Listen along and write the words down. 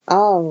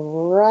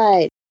All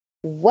right.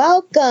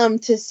 Welcome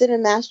to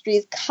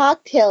Cinemastery's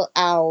Cocktail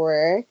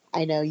Hour.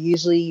 I know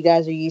usually you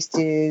guys are used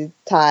to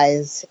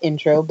Ty's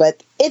intro,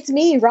 but it's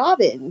me,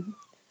 Robin,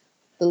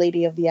 the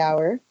lady of the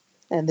hour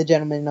and the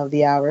gentleman of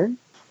the hour.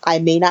 I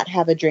may not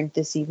have a drink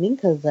this evening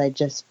because I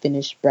just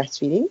finished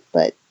breastfeeding,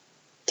 but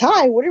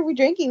Ty, what are we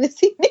drinking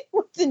this evening?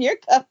 What's in your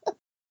cup?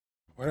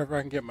 Whatever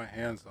I can get my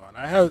hands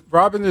on.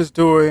 Robin is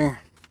doing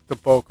the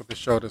bulk of the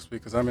show this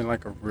week because I'm in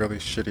like a really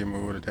shitty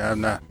mood.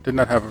 Did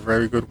not have a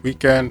very good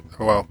weekend.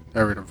 Well,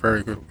 never had a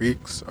very good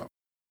week, so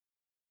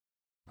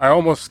I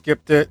almost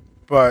skipped it,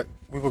 but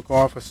we were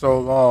gone for so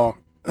long.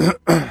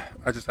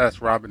 I just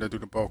asked Robin to do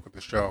the bulk of the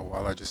show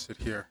while I just sit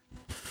here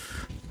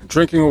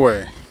drinking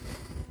away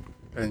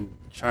and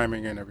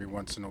chiming in every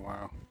once in a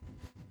while.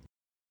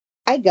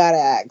 I gotta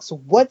ask,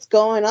 what's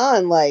going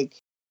on?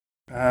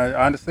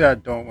 Honestly, I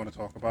don't want to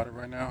talk about it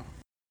right now.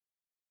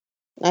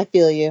 I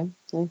feel you.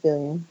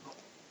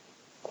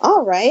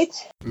 All right.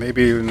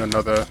 Maybe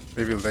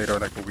later,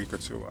 like a week or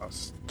two, I'll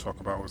talk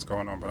about what's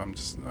going on. But I'm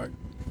just like,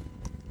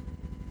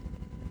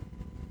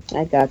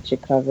 I got you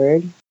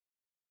covered.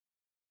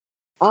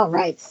 All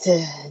right,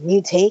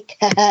 new take.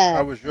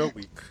 how was your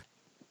week?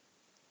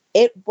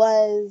 It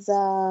was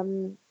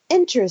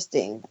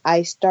interesting.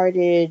 I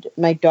started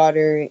my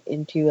daughter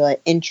into an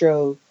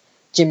intro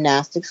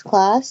gymnastics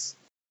class,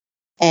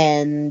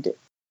 and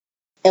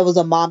it was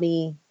a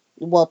mommy,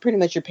 well, pretty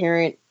much your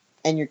parent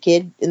and your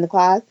kid in the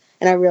class.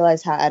 And I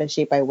realized how out of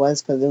shape I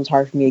was because it was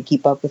hard for me to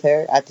keep up with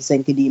her at the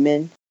St.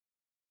 Demon.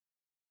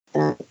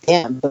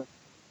 Damn, but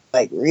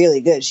like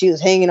really good. She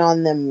was hanging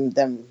on them.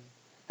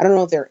 I don't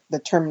know if they're the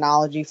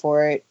terminology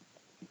for it,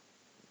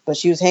 but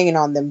she was hanging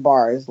on them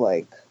bars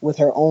like with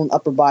her own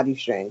upper body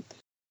strength.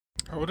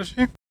 How old is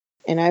she?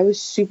 And I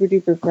was super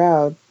duper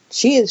proud.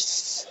 She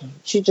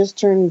just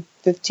turned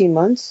 15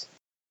 months.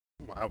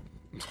 Wow.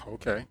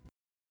 Okay.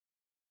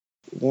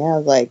 Yeah,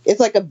 like it's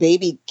like a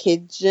baby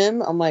kid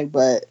gym. I'm like,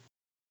 but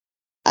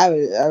I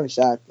was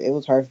shocked. It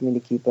was hard for me to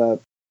keep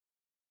up.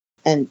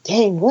 And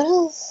dang, what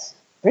else?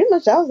 Pretty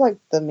much that was like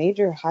the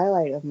major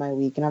highlight of my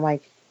week. And I'm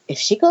like, if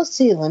she goes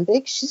to the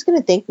Olympics, she's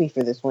gonna thank me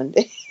for this one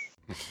day.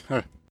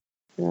 And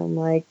I'm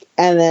like,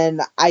 and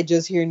then I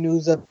just hear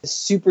news of a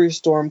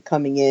superstorm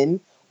coming in.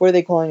 What are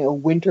they calling it? A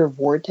winter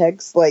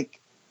vortex, like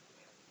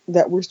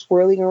that we're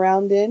swirling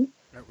around in.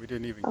 That we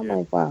didn't even I'm get.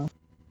 like, wow.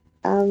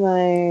 I'm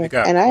like, it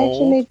got and cold, I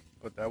actually made.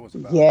 But that was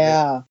about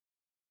Yeah.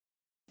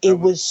 It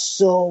was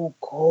so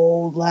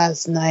cold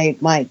last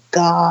night. My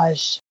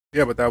gosh.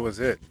 Yeah, but that was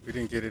it. We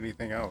didn't get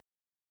anything else.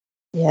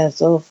 Yeah,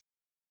 so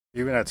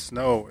even at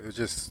snow, it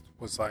just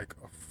was like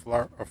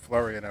a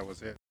flurry, and that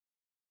was it.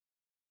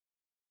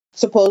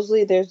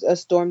 Supposedly, there's a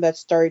storm that's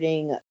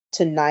starting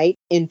tonight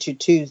into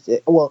Tuesday.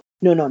 Well,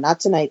 no,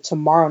 not tonight.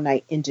 Tomorrow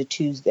night into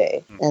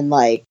Tuesday, and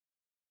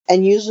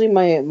usually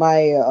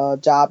my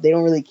job, they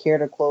don't really care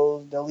to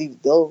close.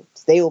 They'll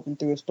stay open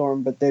through a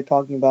storm, but they're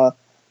talking about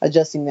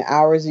adjusting the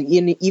hours.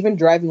 Even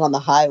driving on the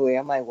highway,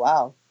 I'm like,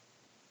 wow.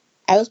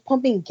 I was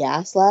pumping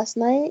gas last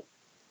night.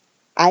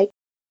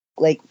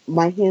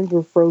 My hands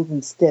were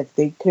frozen stiff.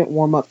 They couldn't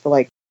warm up for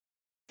like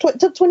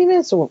took 20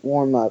 minutes to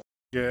warm up.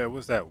 Yeah, it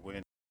was that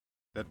wind.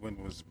 That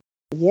wind was.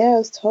 Yeah,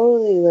 it's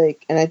totally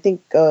and I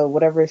think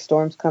whatever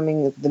storm's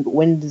coming, the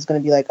wind is going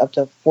to be like up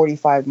to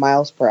 45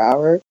 miles per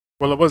hour.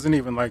 Well, it wasn't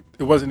even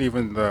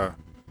the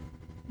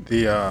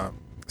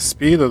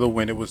speed of the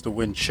wind. It was the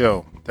wind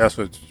chill. That's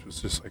what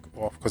was just like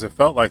off because it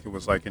felt like it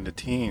was like in the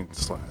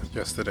teens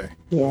yesterday.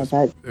 Yeah,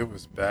 it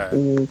was bad.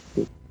 It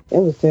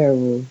was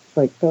terrible.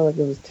 Felt like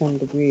it was 10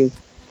 degrees.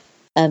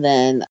 And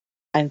then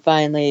I'm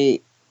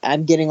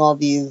getting all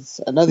these,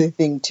 another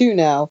thing too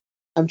now.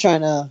 I'm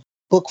trying to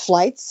book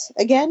flights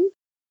again.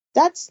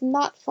 That's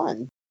not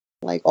fun.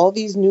 Like all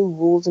these new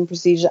rules and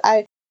procedures.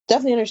 I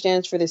definitely understand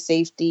it's for the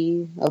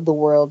safety of the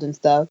world and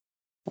stuff.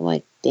 I'm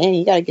like, damn,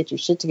 you got to get your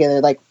shit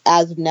together. Like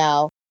as of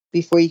now,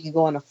 before you can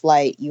go on a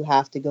flight, you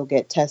have to go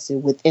get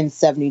tested within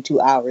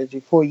 72 hours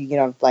before you get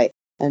on a flight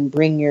and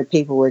bring your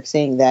paperwork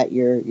saying that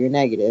you're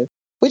negative.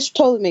 Which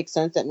totally makes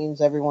sense. That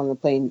means everyone on the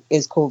plane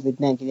is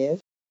COVID negative.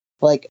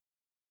 Like,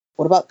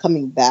 what about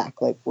coming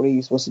back? Like, what are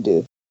you supposed to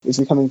do if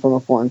you're coming from a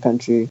foreign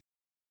country?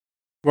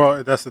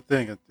 Well, that's the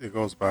thing. It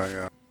goes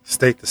by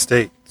state to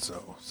state.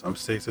 So some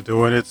states are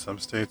doing it, some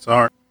states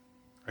aren't.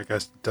 I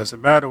guess it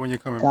doesn't matter when you're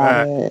coming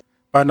back.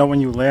 But I know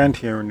when you land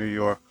here in New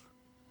York,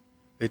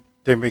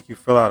 they make you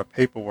fill out a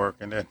paperwork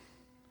and then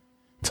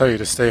tell you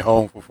to stay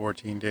home for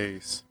 14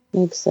 days.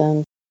 Makes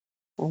sense.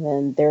 And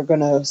then they're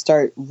going to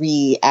start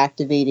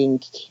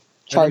reactivating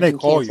charging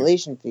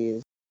cancellation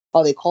fees.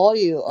 Oh, they call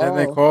you? And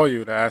they call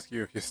you to ask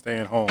you if you're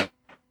staying home.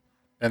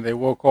 And they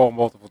will call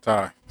multiple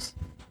times.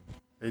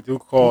 They do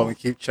call and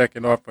keep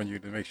checking up on you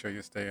to make sure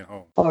you're staying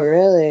home. Oh,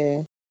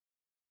 really?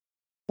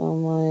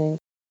 I'm like,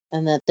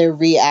 and that they're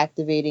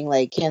reactivating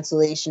like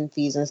cancellation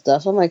fees and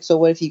stuff. I'm like, so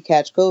what if you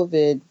catch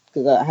COVID?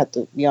 Because I had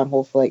to be on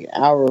hold for like an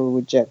hour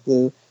with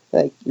JetBlue.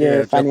 Like,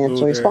 you're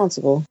financially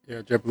responsible.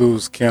 Yeah,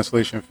 JetBlue's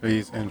cancellation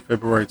fees in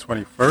February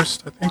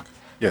 21st, I think.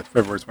 Yeah,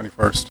 February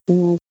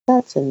 21st.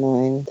 That's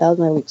annoying. That was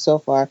my week so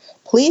far.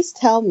 Please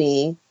tell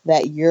me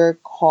that you're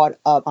caught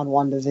up on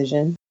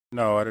WandaVision.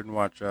 No, I didn't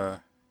watch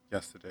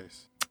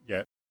yesterday's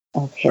yet.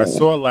 Okay. I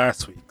saw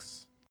last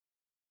week's.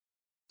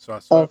 So I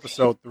saw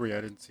episode 3.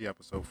 I didn't see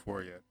episode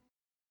 4 yet.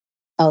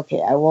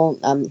 Okay, I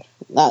won't.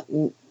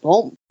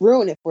 Won't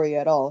ruin it for you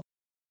at all.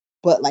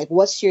 But like,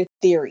 what's your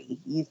theory?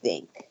 You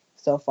think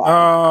so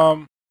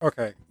far?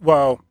 Okay.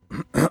 Well,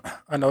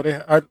 I know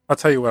I'll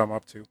tell you what I'm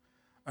up to.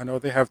 I know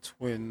they have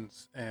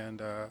twins, and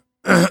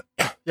yeah,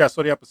 I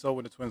saw the episode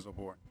when the twins were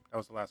born. That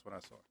was the last one I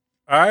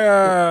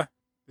saw.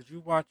 Did you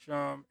watch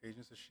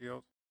Agents of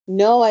Shield?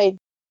 No, I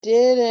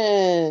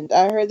didn't.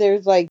 I heard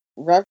there's like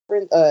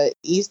reference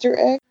Easter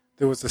egg.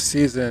 There was a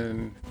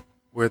season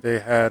where they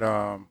had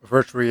a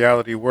virtual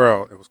reality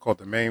world. It was called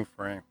the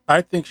Mainframe.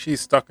 I think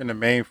she's stuck in the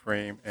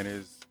mainframe and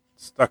is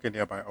stuck in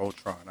there by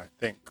Ultron. I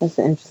think that's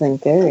an interesting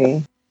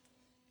theory.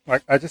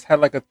 Like I just had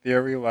like a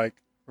theory. Like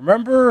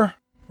remember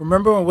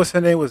when what's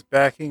her name was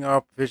backing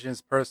up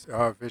Vision's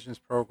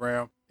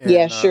program? And,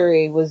 yeah,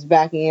 Shuri was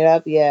backing it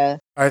up. Yeah,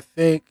 I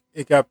think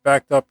it got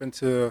backed up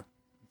into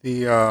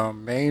the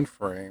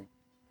mainframe,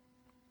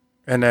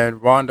 and then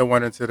Wanda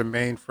went into the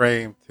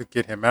mainframe to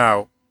get him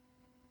out,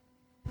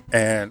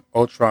 and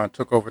Ultron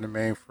took over the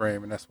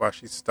mainframe, and that's why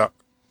she's stuck.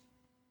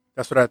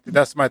 That's what I think.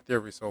 That's my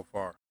theory so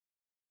far.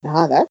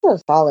 Nah, that's a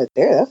solid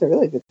theory. That's a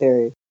really good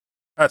theory.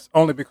 That's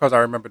only because I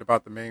remembered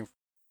about the mainframe.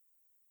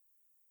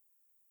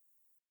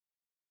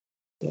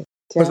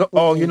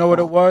 Oh, you know what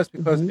it was?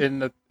 Because in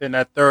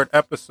that third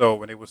episode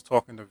when they was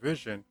talking to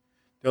Vision,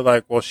 they're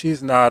like, "Well,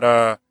 she's not,"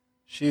 and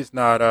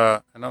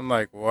I'm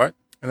like, "What?"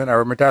 And then I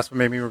remember that's what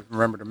made me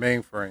remember the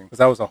mainframe because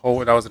that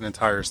was an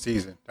entire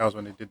season. That was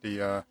when they did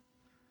the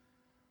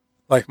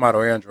like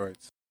model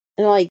androids.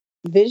 And like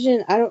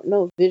Vision, I don't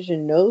know if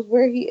Vision knows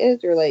where he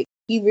is or like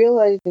he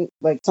realized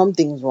like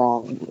something's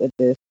wrong with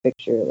this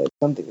picture, like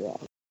something's wrong.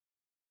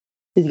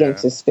 He's getting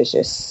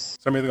suspicious.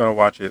 So I'm either going to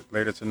watch it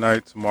later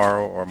tonight,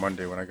 tomorrow, or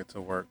Monday when I get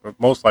to work. But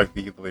most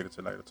likely either later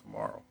tonight or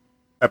tomorrow.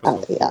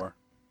 Episode 4.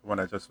 The one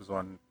that just was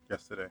on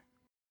yesterday.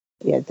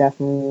 Yeah,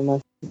 definitely we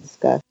must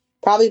discuss.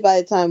 Probably by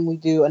the time we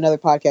do another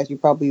podcast, you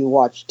probably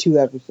watch 2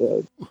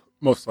 episodes.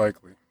 Most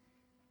likely.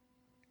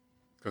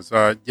 Because,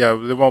 there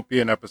won't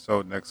be an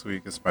episode next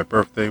week. It's my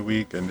birthday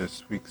week, and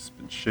this week's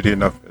been shitty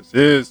enough as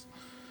is.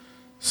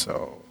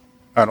 So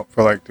I don't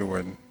feel like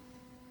doing...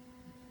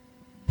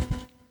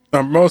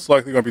 I'm most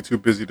likely going to be too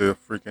busy to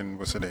freaking,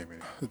 what's the name?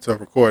 To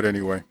record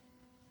anyway.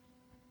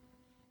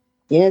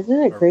 Yeah,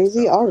 isn't it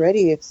crazy?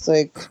 Already it's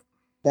like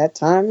that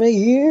time of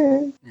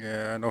year.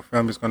 Yeah, I know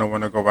family's going to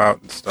want to go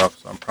out and stuff,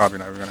 so I'm probably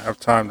not even going to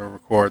have time to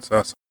record.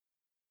 So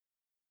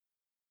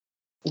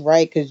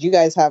right, because you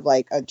guys have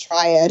like a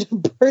triad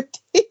of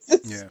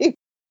birthdays. Yeah.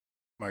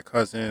 My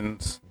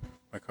cousin's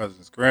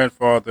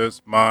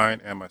grandfathers, mine,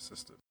 and my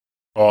sister's.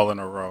 All in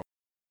a row.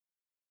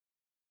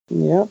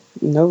 Yep,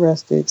 no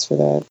rest dates for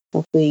that.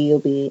 Hopefully you'll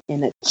be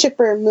in a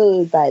chipper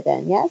mood by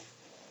then, yes?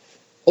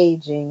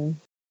 Aging.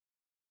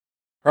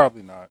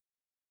 Probably not.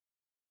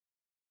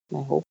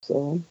 I hope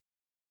so.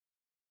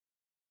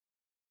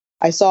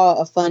 I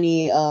saw a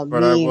funny but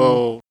meme. I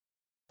will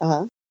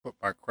put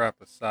my crap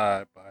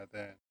aside by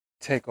then.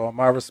 Take all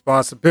my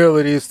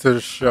responsibilities to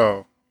the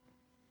show.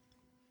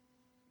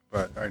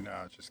 But right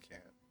now I just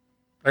can't.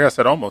 Like I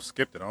said, I almost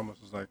skipped it. I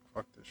almost was like,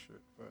 fuck this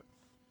shit. But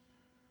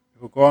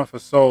we're going for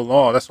so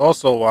long. That's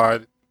also why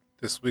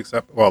last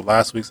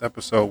week's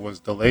episode was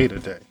delayed a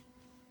day.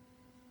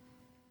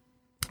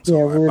 So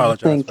yeah, I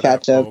apologize playing for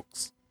catch that, up.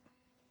 folks.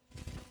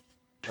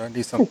 But I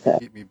need something to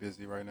keep me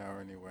busy right now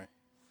anyway.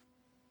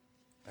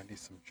 I need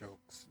some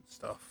jokes and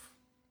stuff.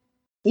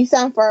 You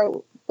sound far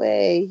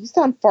away. You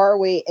sound far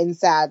away and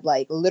sad,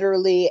 like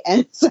literally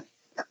and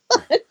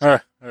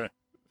I'm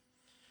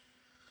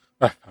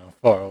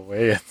far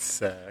away and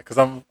sad because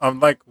I'm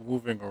like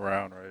moving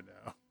around right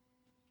now.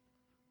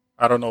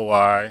 I don't know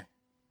why.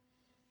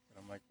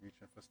 I'm like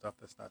reaching for stuff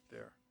that's not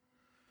there.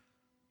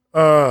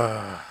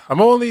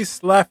 I'm only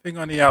laughing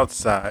on the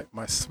outside.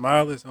 My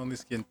smile is only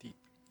skin deep.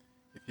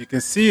 If you can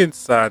see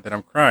inside that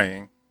I'm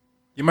crying,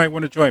 you might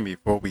want to join me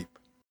for a weep.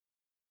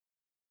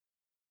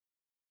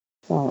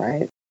 All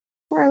right,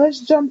 let's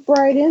jump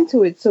right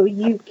into it so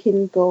you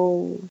can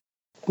go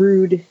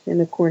brood in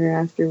the corner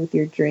after with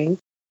your drink.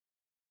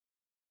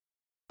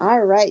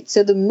 All right,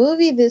 so the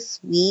movie this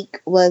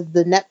week was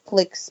the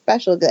Netflix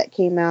special that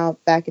came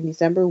out back in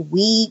December,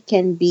 We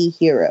Can Be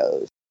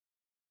Heroes.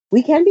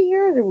 We Can Be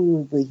Heroes or We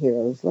Will Be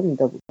Heroes? Let me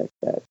double check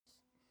that.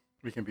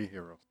 We Can Be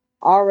Heroes.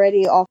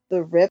 Already off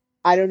the rip,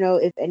 I don't know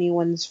if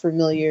anyone's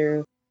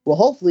familiar. Well,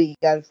 hopefully you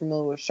guys are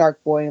familiar with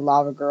Shark Boy and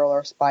Lava Girl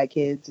or Spy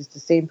Kids. It's the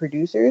same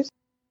producers.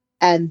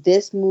 And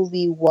this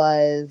movie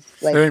was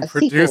like same a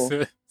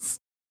producers.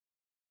 Sequel.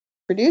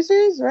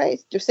 Producers,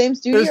 right? The same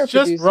studio. It's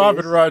just producers.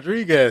 Robert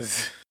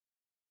Rodriguez.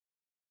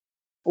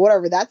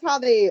 Whatever. That's how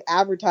they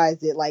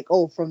advertised it. Like,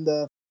 oh, from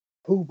the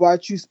Who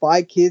Brought You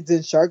Spy Kids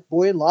and Shark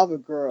Boy and Lava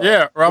Girl.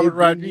 Yeah, Robert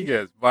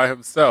Rodriguez by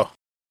himself.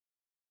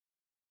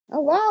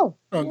 Oh wow.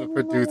 from the Only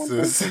about one producers.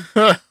 person.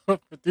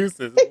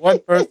 Producers. One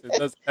person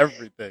does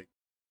everything.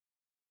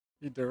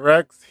 He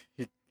directs,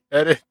 he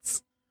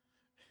edits,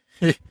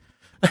 he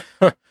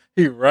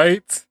he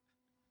writes.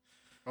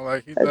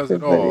 Like he That's does so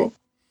it funny. all.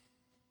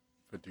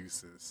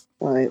 Produces.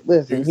 All right,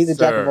 listen, he's a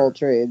jack of all Producer.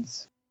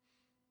 trades.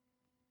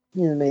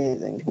 He's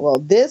amazing. Well,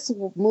 this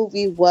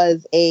movie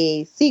was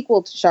a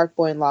sequel to Shark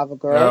Boy and Lava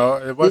Girl. No,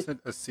 it This,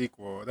 wasn't a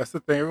sequel. That's the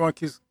thing. Everyone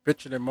keeps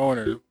bitching and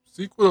moaning.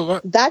 Sequel to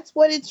what? that's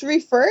what it's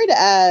referred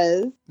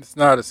as. It's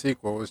not a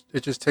sequel.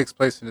 It just takes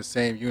place in the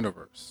same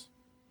universe.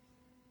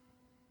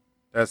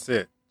 That's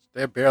it.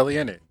 They're barely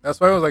in it. That's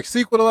why I was like,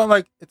 sequel to. I'm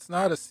like, it's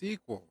not a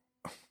sequel.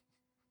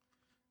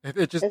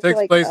 It just It's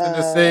takes like place in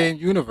the same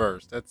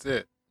universe. That's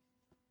it.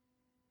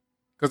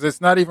 Because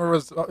it's not even.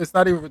 It's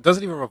not even. It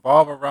doesn't even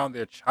revolve around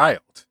their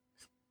child.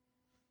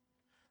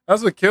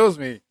 That's what kills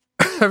me.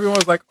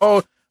 Everyone's like, oh,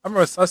 I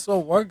remember I saw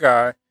one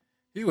guy.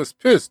 He was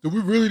pissed. Do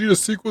we really need a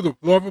sequel to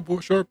Lava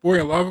Boy, Shark Boy,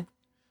 and Lava?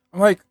 I'm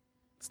like,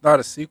 it's not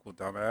a sequel,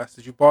 dumbass.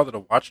 Did you bother to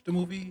watch the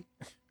movie?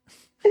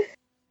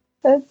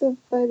 that's so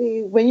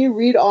funny. When you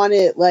read on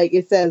it, like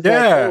it says,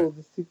 like, Yeah. oh,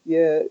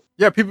 yeah.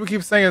 Yeah, people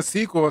keep saying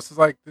sequel. It's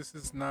like, this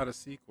is not a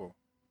sequel.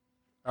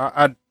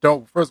 I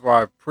don't, first of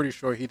all, I'm pretty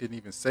sure he didn't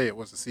even say it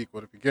was a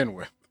sequel to begin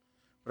with.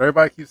 But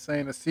everybody keeps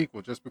saying a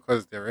sequel just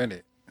because they're in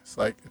it. It's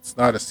like, it's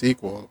not a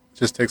sequel. It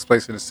just takes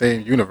place in the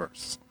same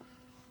universe.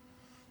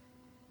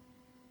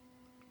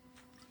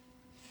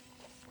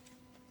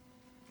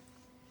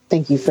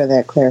 Thank you for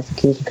that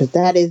clarification, because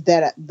that is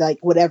that like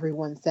what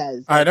everyone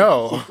says. I Like, it's a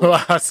know. sequel.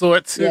 I saw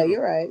it too. Yeah,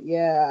 you're right.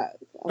 Yeah,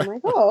 I'm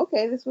like, oh,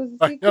 okay, this was a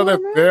Like, no, sequel. they're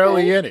I'm like,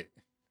 barely okay. in it.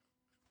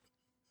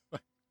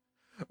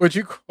 Would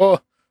you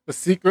call a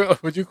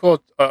secret? Would you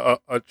call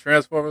a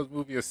Transformers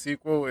movie a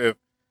sequel if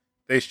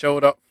they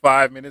showed up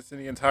 5 minutes in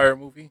the entire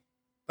movie?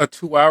 A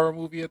 2 hour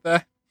movie at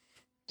that?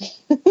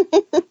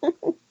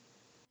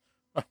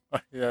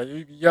 Yeah,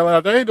 you yelling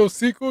out, there ain't no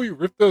sequel, you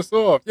ripped us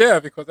off. Yeah,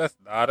 because that's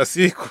not a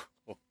sequel.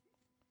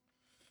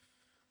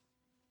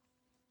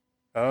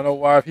 I don't know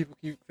why people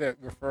keep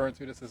referring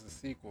to this as a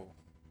sequel.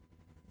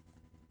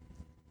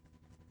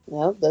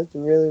 Yep, that's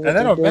really And what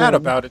then they're I'm mad doing.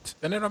 about it.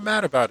 And then I'm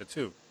mad about it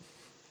too.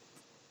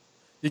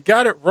 You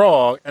got it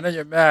wrong, and then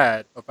you're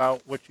mad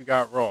about what you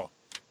got wrong.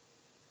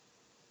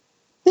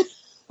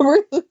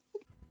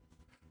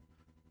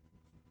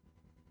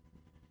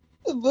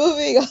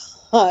 Moving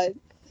on.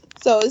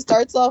 So it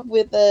starts off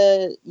with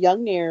a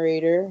young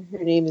narrator. Her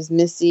name is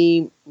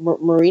Missy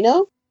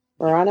Marino.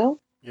 Yeah, Morano.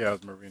 yeah, it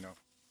was Marino.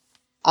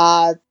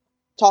 Uh,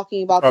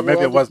 Talking about Or the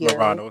maybe it world of was Hero.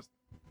 Morano.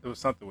 It was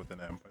something with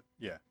an M, but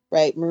yeah.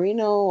 Right,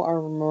 Marino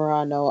or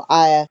Morano.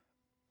 I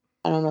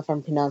don't know if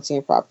I'm pronouncing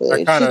it I properly.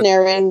 kind She's of,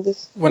 narrating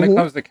this. when it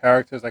comes to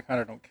characters, I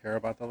kind of don't care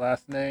about the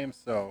last name,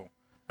 so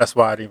that's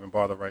why I didn't even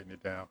bother writing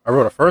it down. I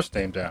wrote a first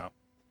name down,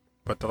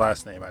 but the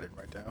last name I didn't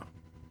write down.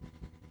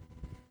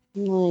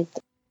 Like,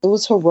 it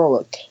was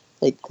heroic,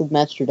 like to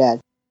match your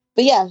dad.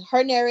 But yeah,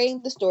 her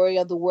narrating the story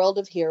of the world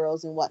of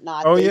heroes and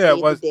whatnot. Oh They yeah, it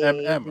save the was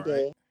day MM, every right?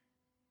 day.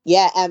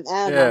 Yeah,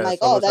 MM. I'm Yeah, like,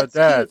 so it oh, was her that's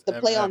cute. dad's The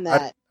play MM. on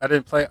that. I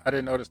didn't play. I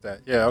didn't notice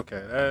that. Yeah,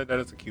 okay, that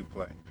is a cute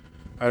play.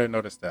 I didn't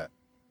notice that.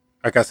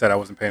 Like I said, I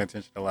wasn't paying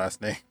attention to the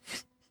last name.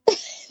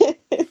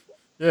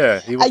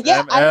 Yeah, he was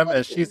Yeah, I MM was.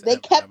 and she's They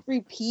kept MM.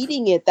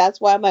 repeating it.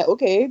 That's why I'm like,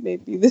 okay,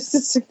 maybe this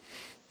is.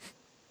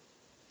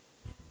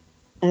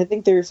 I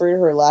think they refer to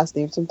her last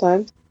name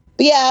sometimes.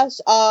 But yeah,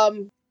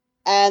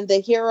 and the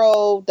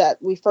hero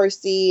that we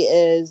first see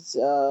is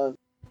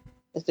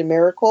Mr.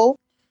 Miracle.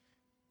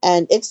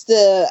 And it's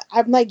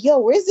I'm like, yo,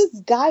 where's this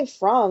guy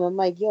from? I'm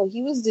like, yo,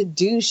 he was the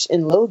douche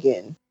in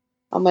Logan.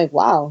 I'm like,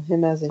 wow,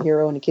 him as a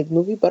hero in a kid's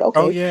movie, but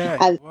Oh okay. yeah,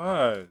 he And,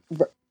 was.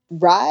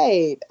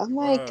 right. He I'm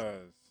like,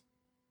 was.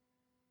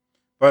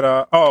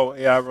 But oh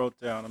yeah, I wrote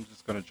down. I'm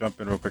just gonna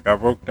jump in real quick. I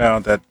wrote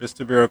down that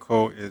Mr.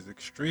 Miracle is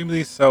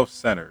extremely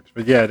self-centered.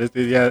 But yeah,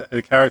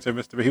 the character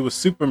Mr. He was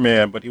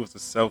Superman, but he was a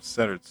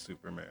self-centered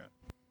Superman.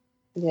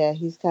 yeah,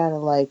 he's kind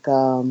of like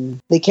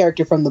the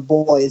character from The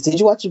Boys. Did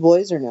you watch The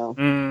Boys or no?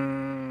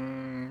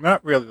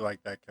 Not really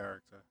like that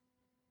character.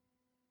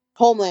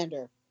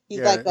 Homelander.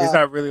 He's Yeah, like he's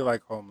not really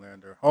like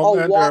Homelander. a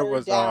Homelander watered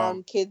was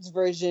down kids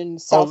version,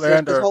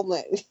 selfish. Because Homelander.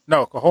 Homeland.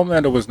 No,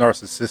 Homelander was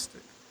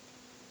narcissistic,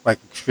 like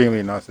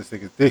extremely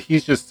narcissistic.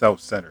 He's just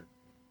self-centered.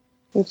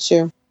 It's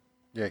true.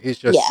 Yeah, he's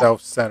just Yeah.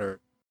 self-centered.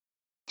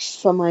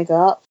 So I'm like,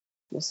 oh,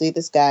 we'll see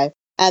this guy.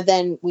 And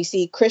then we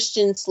see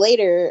Christian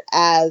Slater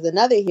as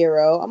another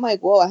hero. I'm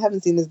like, whoa, I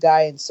haven't seen this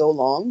guy in so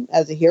long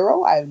as a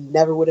hero. I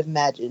never would have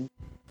imagined.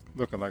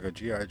 Looking like a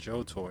GI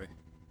Joe toy.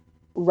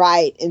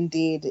 Right,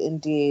 indeed,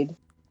 indeed.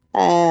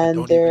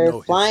 And they're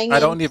flying I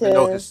don't even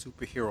know his into.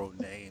 superhero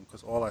name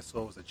because all I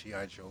saw was a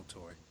GI Joe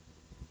toy.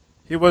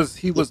 He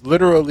was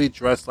literally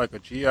dressed like a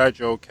GI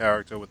Joe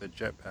character with a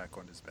jetpack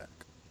on his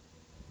back.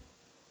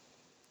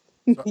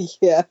 So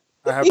Yeah.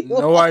 I have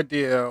no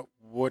idea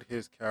what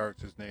his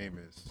character's name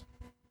is.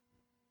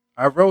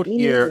 I wrote Me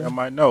here neither. in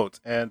my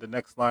notes and the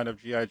next line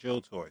of GI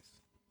Joe toys.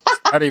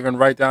 I didn't even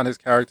write down his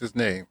character's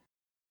name.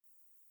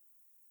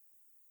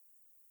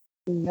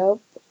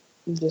 Nope.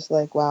 I'm just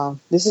like, wow,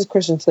 this is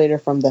Christian Slater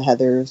from the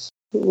Heathers.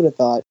 Who would have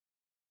thought?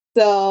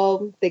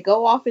 So they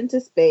go off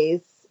into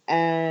space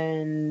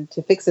and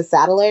to fix a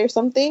satellite or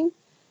something.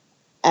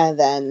 And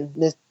then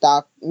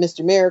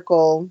Mr.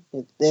 Miracle,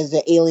 there's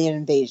an alien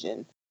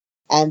invasion.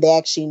 And they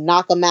actually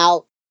knock him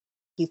out.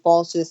 He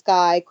falls to the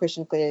sky.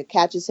 Christian Slater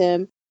catches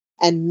him.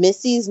 And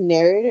Missy's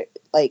narrator,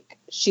 like,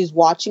 she's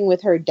watching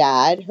with her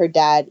dad. Her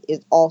dad is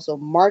also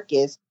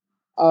Marcus,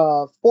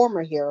 a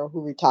former hero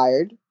who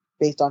retired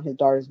based on his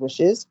daughter's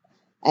wishes.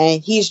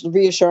 And he's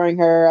reassuring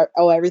her,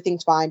 oh,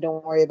 everything's fine.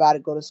 Don't worry about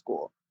it. Go to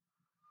school.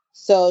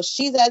 So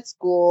she's at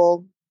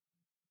school.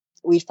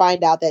 We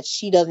find out that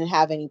she doesn't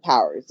have any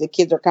powers. The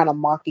kids are kind of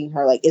mocking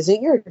her, like,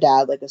 isn't your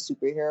dad like a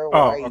superhero?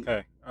 Oh,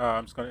 okay.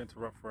 I'm just going to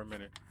interrupt for a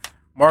minute.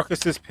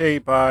 Marcus is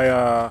played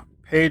by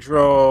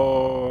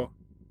Pedro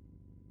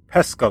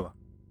Pascal.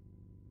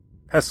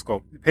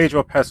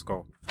 Pedro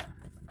Pascal,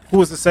 who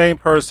was the same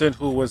person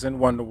who was in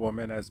Wonder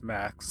Woman as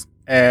Max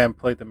and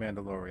played the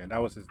Mandalorian.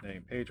 That was his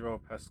name,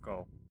 Pedro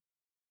Pascal.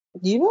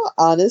 You know,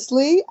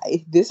 honestly,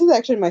 this is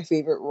actually my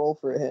favorite role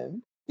for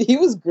him. He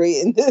was great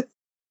in this.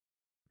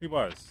 He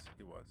was.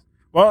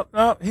 Well,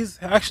 no,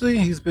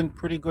 he's been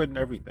pretty good in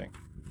everything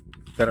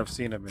that I've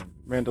seen him in.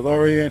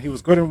 Mandalorian, he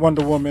was good in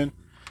Wonder Woman.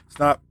 It's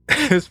not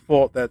his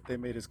fault that they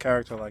made his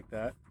character like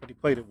that, but he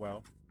played it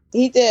well.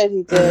 He did.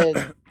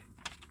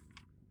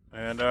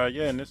 And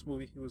yeah, in this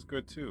movie he was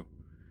good too.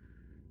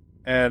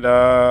 And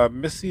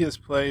Missy is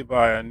played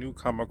by a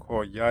newcomer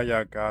called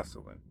Yaya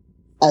Gosselin.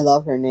 I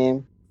love her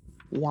name.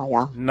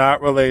 Yaya.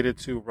 Not related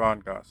to Ron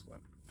Gosling.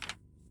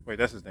 Wait,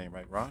 that's his name,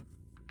 right? Ron?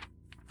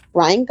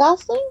 Ryan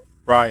Gosling?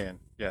 Ryan,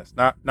 yes.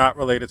 Not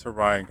related to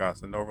Ryan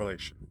Gosling. No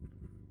relation.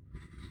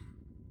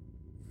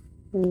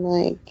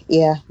 Like,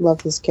 yeah,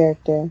 love his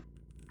character.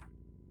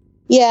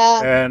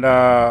 Yeah. And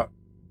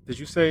did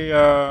you say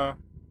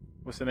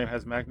what's the name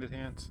has magnet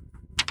hands?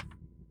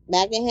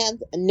 Magnet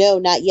hands? No,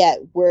 not yet.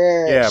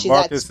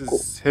 Marcus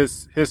is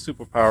his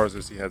superpowers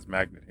is he has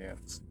magnet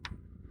hands.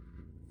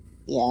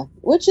 Yeah,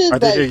 which is I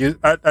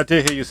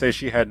did hear you say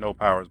she had no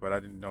powers, but I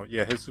didn't know.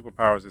 Yeah, his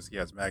superpowers is he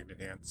has magnet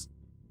hands.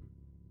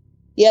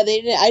 Yeah, I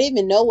didn't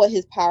even know what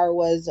his power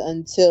was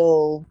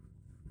until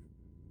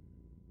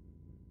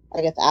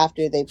I guess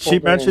after they. She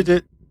mentioned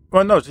it.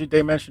 Well, no,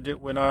 they mentioned it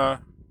when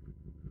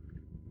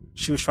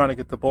she was trying to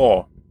get the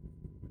ball.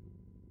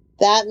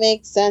 That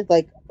makes sense.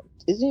 Like,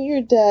 isn't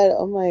your dad?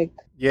 I'm like,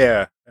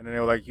 yeah, and then they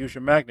were like, use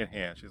your magnet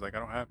hand. She's like, I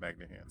don't have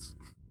magnet hands.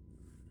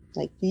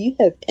 Like, do you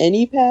have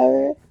any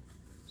power?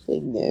 She's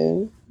like,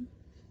 no.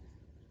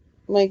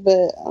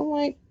 I'm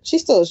like,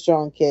 she's still a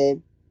strong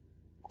kid,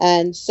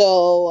 and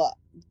so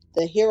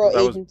the hero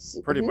agency.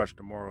 Was pretty much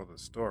the moral of the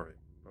story,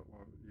 but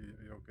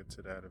you'll get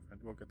to that.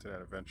 We'll get to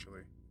that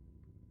eventually.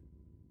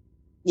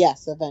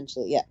 Yes,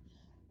 eventually, yeah.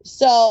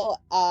 So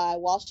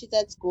while she's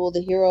at school,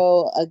 the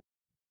hero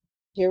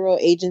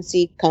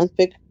agency comes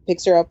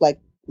picks her up like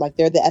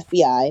they're the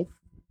FBI,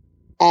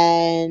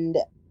 and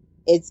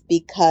it's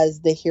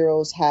because the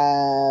heroes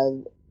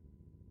have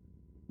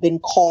been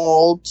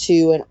called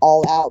to an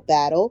all-out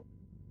battle.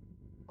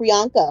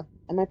 Priyanka,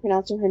 am I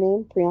pronouncing her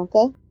name?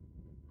 Priyanka?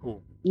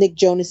 Who? Nick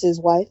Jonas's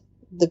wife,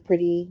 the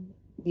pretty,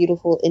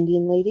 beautiful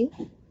Indian lady,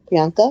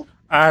 Priyanka.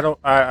 I don't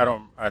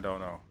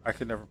know. I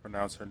can never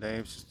pronounce her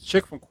name. She's the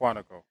chick from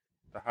Quantico.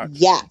 The hot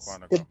chick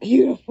from Quantico. The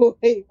beautiful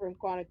lady from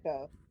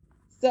Quantico.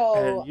 So,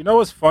 and you know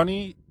what's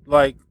funny?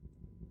 Like,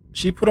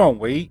 she put on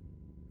weight,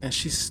 and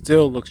she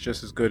still looks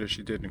just as good as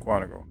she did in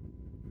Quantico.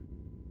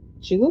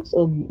 She looks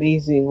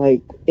amazing.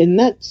 Like, in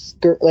that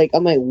skirt, like,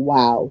 I'm like,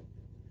 wow.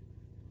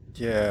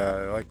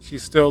 Yeah, like, she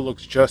still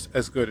looks just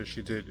as good as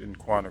she did in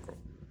Quantico.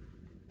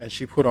 And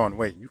she put on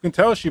weight. You can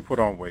tell she put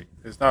on weight.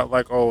 It's not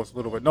like, oh, it's a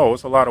little bit. No,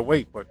 it's a lot of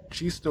weight, but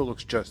she still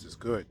looks just as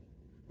good.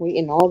 Weight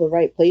in all the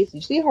right places.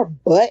 You see her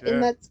butt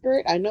in that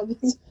skirt? I know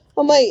this.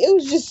 I'm like, it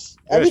was just.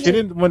 Yeah, she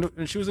didn't.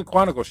 When she was in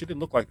Quantico, she didn't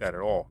look like that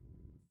at all.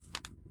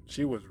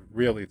 She was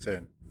really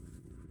thin.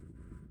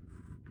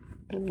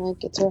 I'm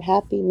like, it's her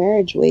happy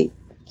marriage weight.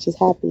 She's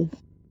happy.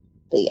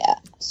 But yeah.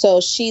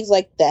 So she's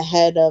like the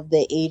head of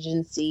the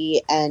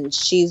agency, and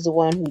she's the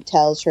one who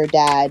tells her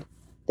dad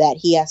that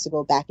he has to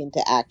go back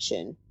into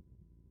action.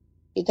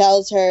 He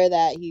tells her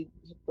that he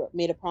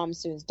made a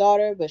promise to his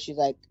daughter, but she's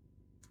like,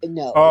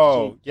 no.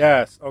 Oh,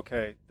 yes.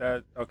 Okay.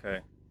 Okay.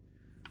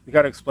 You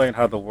got to explain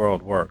how the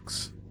world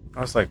works.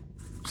 I was like,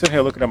 sitting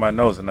here looking at my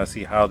nose and I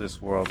see how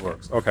this world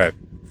works. Okay.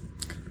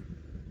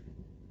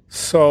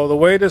 So the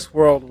way this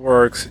world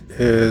works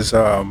is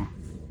all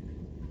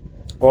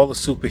the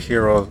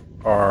superheroes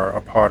are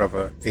a part of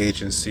an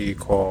agency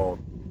called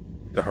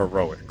the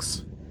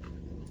Heroics.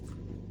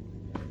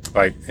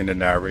 Like in the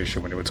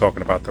narration when they were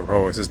talking about the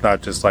Heroics, it's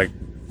not just like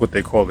what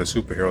they call the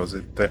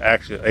superheroes. The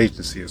actual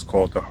agency is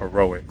called the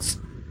Heroics.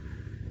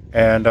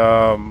 And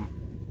how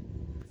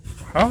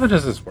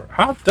does this work?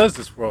 How does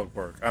this world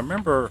work? I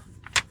remember.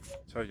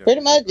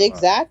 Pretty much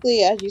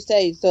exactly as you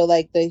say. So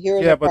like the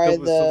heroes are part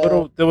of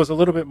the. There was a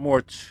little bit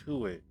more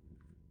to it,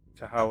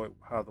 to how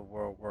the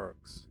world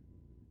works.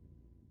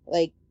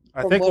 Like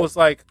I from think it what was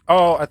like,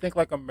 oh, I think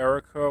like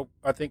America.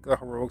 I think the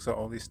heroics are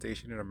only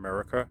stationed in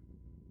America.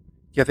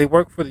 Yeah, they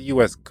work for the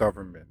U.S.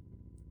 government,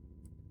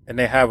 and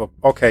they have a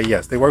okay.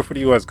 Yes, they work for the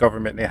U.S.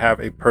 government. And they have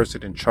a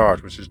person in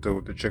charge, which is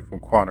the chick from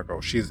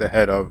Quantico. She's the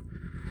head of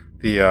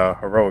the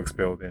heroics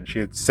building.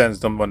 She sends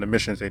them on the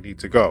missions they need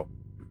to go.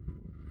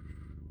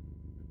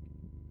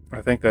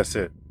 I think that's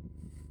it.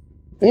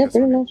 I think yeah, that's the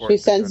pretty only much. She important thing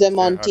to sends them understand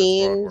on how the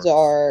squad teams, works.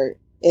 or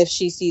if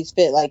she sees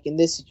fit, like in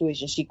this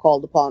situation, she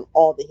called upon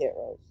all the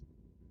heroes.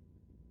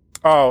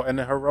 Oh, and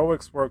the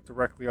heroics work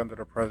directly under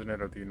the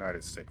president of the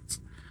United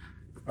States.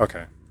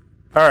 Okay.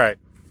 All right.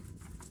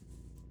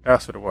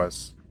 That's what it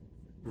was.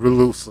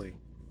 Loosely.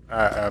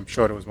 I'm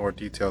sure there was more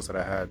details that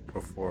I had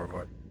before,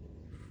 but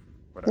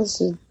whatever.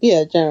 This is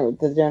yeah,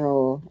 the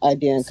general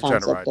idea and It's a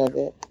general concept of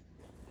idea. it.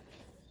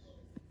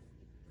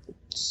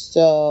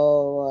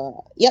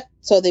 So, yep.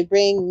 So they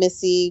bring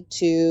Missy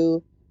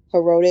to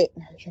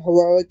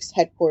heroics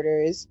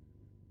headquarters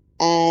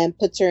and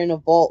puts her in a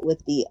vault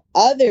with the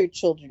other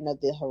children of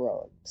the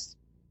heroics.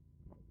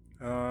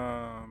 Let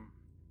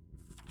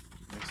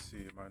me see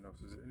in my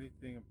notes. Is there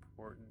anything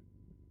important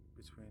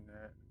between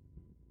that?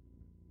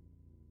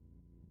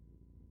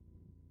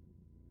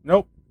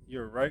 Nope.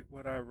 You're right.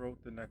 What I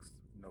wrote the next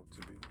note to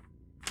be.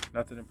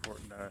 Nothing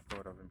important that I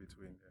thought of in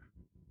between there.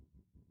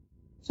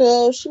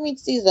 So she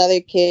meets these other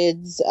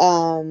kids.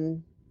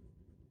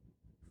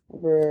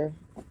 Were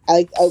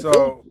I?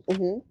 So,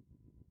 Mm-hmm.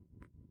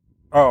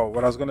 oh,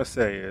 what I was gonna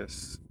say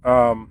is,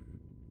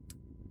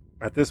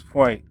 at this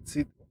point,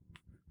 see,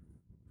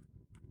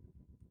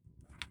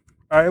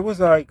 it was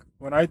like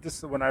when I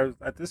was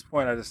at this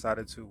point, I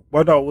decided to.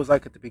 Well, no, it was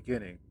like at the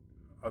beginning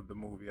of the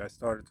movie. I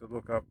started to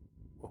look up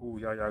who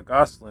Yaya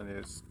Gosselin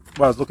is.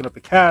 Well, I was looking up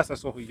the cast. I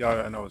saw who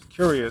Yaya, and I was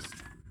curious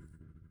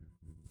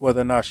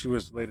whether or not she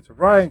was related to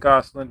Ryan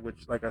Gosling,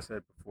 which, like I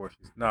said before,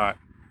 she's not.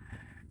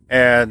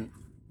 And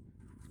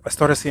I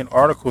started seeing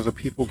articles of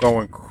people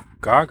going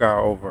gaga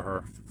over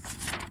her,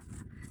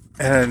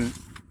 and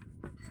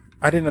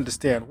I didn't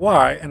understand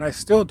why, and I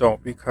still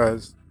don't,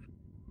 because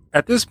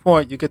at this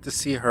point you get to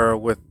see her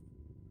with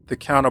the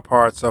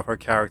counterparts of her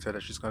character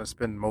that she's going to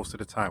spend most of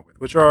the time with,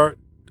 which are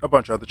a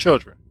bunch of other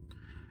children.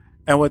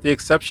 And with the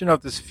exception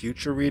of this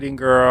future reading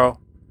girl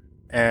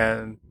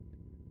and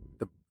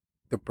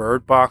the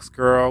Bird Box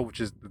girl, which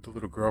is the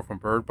little girl from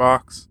Bird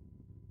Box,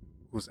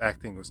 whose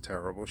acting was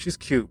terrible. She's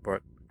cute,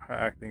 but her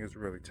acting is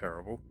really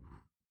terrible.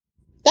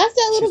 That's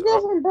that little She's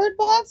girl from Bird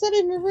Box. I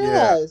didn't even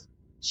yeah, realize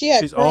she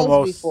had she's curls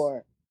almost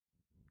before.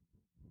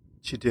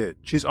 she did.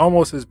 She's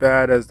almost as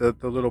bad as the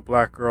little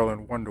black girl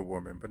in Wonder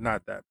Woman, but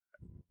not that.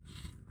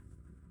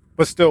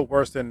 But still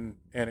worse than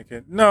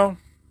Anakin. No,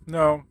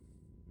 no,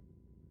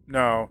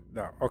 no.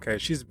 Okay,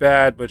 she's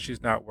bad, but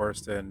she's not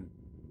worse than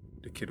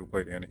the kid who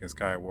played Anakin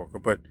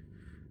Skywalker. But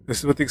this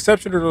is with the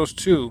exception of those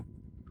two.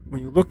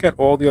 When you look at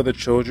all the other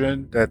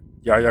children that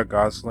Yaya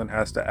Gosselin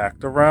has to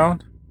act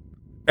around,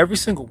 every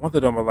single one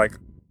of them are like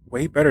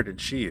way better than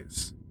she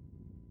is.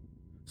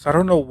 So I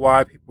don't know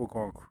why people are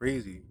going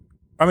crazy.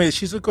 I mean,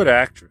 she's a good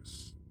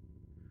actress.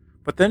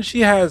 But then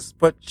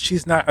but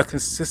she's not a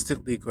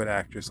consistently good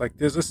actress. Like,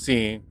 there's a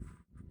scene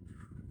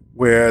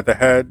where the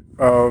head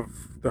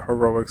of the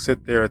heroics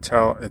sit there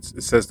and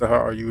it says to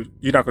her, you're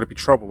not going to be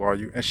trouble, are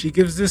you? And she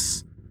gives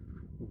this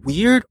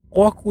weird,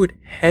 awkward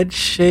head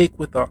shake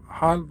with a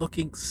hard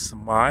looking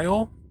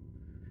smile.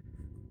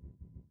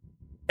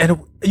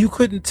 And you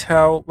couldn't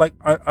tell, like,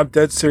 I'm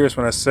dead serious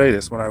when I say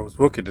this. When I was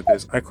looking at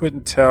this, I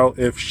couldn't tell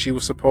if she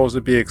was supposed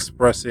to be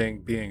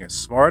expressing being a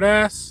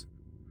smartass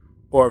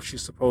or if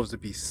she's supposed to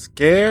be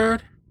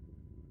scared.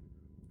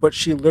 But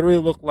she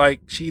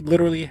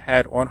literally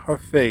had on her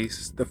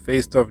face the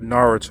face of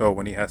Naruto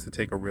when he has to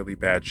take a really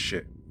bad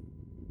shit.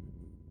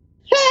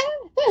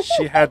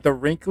 She had the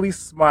wrinkly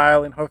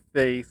smile in her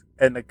face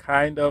and the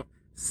kind of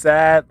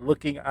sad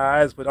looking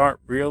eyes, but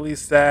aren't really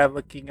sad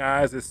looking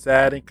eyes. It's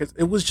sad because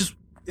it was just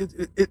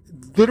it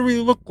literally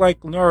looked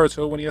like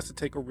Naruto when he has to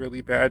take a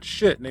really bad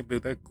shit.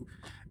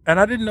 And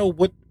I didn't know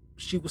what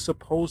she was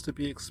supposed to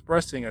be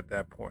expressing at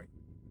that point.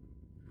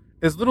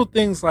 There's little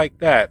things like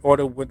that, or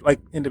like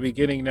in the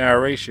beginning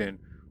narration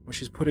when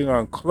she's putting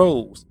on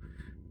clothes.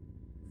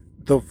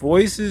 The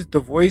voice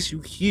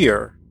you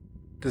hear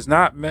does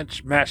not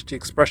match the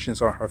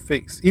expressions on her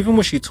face. Even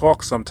when she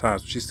talks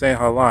sometimes, when she's saying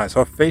her lines,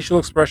 her facial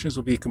expressions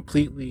will be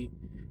completely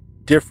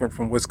different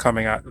from what's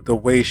coming out, the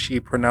way she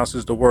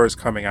pronounces the words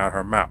coming out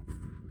her mouth.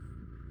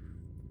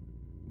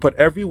 But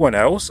everyone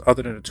else,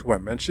 other than the two I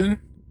mentioned,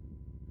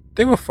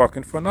 they were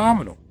fucking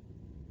phenomenal.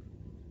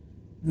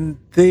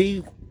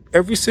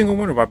 Every single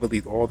one of them, I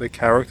believe, all their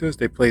characters,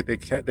 their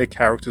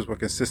characters were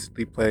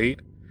consistently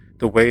played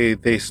the way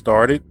they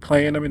started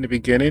playing them in the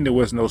beginning. There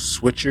was no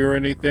switcher or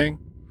anything.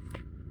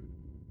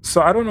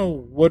 So I don't know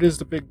what is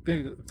the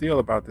deal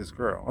about this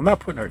girl. I'm not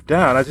putting her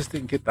down. I just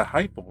didn't get the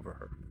hype over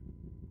her.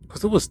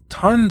 Because there was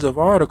tons of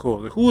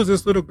articles. Who is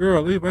this little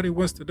girl? Everybody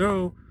wants to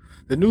know.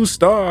 The new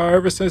star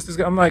ever since this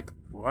guy. I'm like,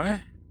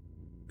 what?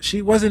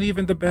 She wasn't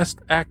even the best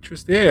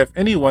actress there. If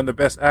anyone, the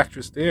best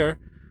actress there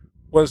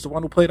was the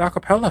one who played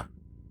acapella.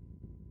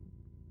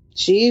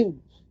 She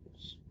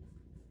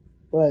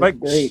was Like,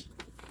 great.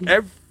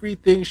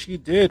 everything she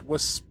did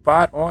was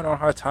spot on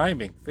her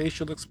timing,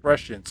 facial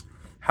expressions,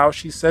 how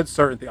she said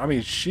certain things. I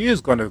mean, she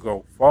is going to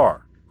go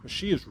far because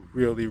she is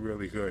really,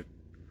 really good.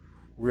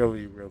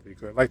 Really, really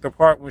good. Like the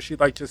part when she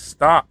like just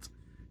stopped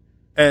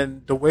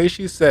and the way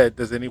she said,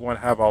 "Does anyone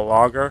have a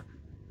lager?"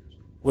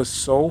 was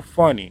so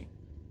funny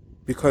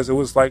because it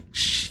was like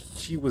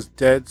she was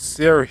dead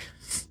serious.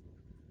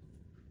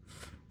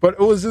 But it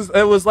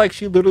was like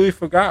she literally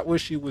forgot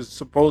what she was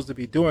supposed to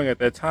be doing at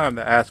that time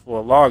to ask for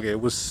a lager.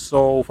 It was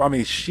so, I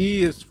mean,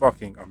 she is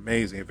fucking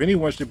amazing. If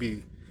anyone should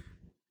be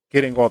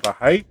getting all the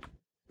hype,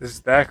 this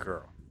is that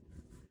girl.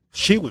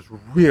 She was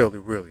really,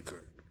 really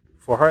good.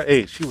 For her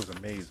age, she was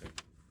amazing.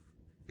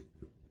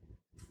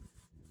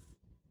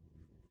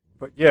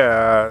 But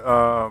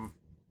yeah,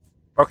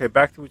 okay,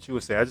 back to what you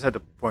were saying. I just had to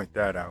point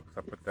that out because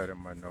I put that in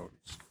my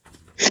notes.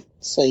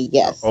 So The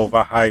yes.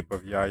 overhype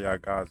of Yaya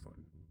Gosling.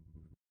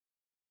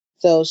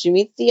 So she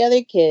meets the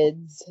other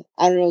kids.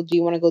 I don't know. Do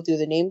you want to go through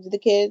the names of the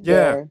kids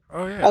Yeah. or?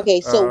 Oh yeah.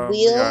 Okay. So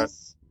We got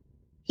Wheels,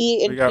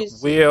 he we got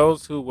introduced.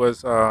 Wheels, who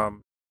was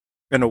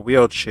in a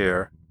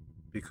wheelchair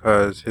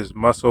because his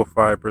muscle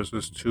fibers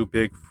was too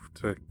big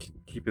to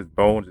keep his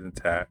bones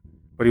intact.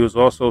 But he was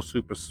also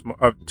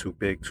too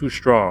big, too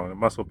strong. The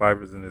muscle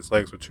fibers in his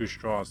legs were too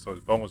strong, so his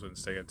bones wouldn't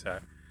stay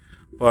intact.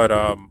 But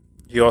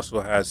he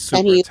also has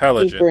And super he's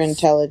super intelligence.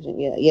 intelligent.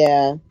 Yeah,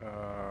 yeah.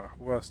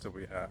 Who else do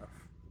we have?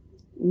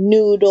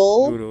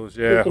 Noodle, Noodles,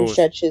 who yeah, can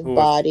stretch his who was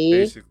body.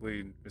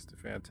 basically Mr.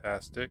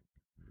 Fantastic.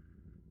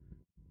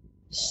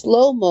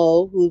 Slow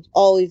Mo, who's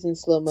always in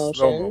slow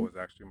Slow mo motion. was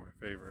actually my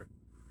favorite.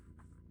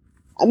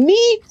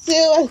 Me too.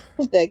 I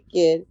love that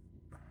kid.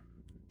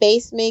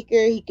 Face maker,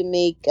 he can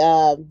make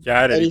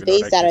Yeah, I didn't any even know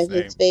face that out kid's of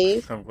his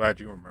name. face. I'm glad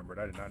you remembered.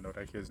 I did not know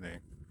that kid's name.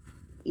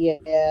 Yeah.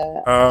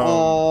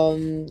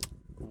 Um,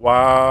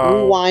 wow.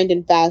 Rewind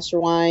and fast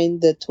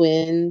rewind, the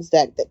twins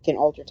that can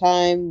alter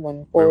time,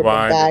 one forward, one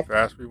Rewind and back.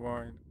 fast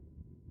rewind.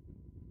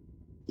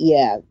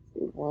 Yeah,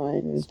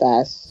 rewind and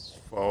fast.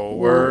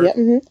 Forward. Yep.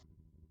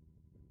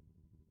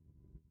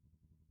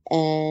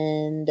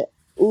 And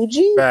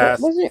Uji, what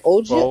Fast wasn't it?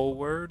 Oji?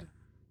 forward.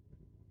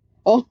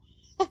 Oh,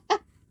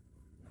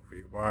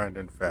 Rewind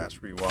and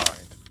fast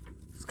rewind.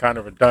 It's kind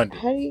of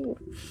redundant. how do you?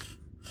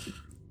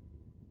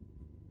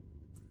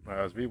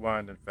 I was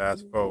rewind and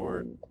fast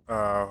forward.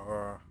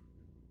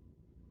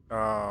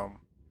 Um,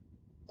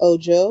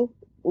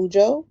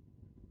 Ujo.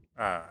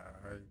 uh,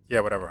 yeah,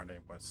 whatever her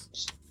name was.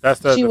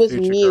 That's She the was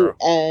future mute, girl.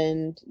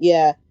 and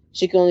yeah,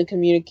 she can only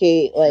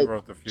communicate She like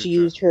wrote the she future.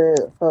 used her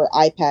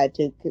iPad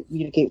to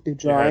communicate through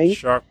You had drawing.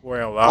 Shark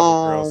Boy and Lava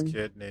Girl's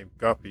kid named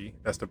Guppy.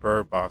 That's the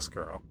Bird Box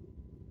girl.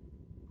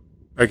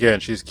 Again,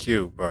 she's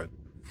cute, but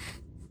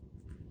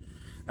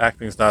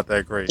acting's not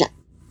that great.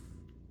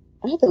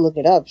 I have to look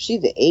it up.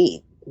 She's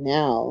 8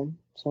 now.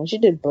 So when she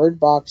did Bird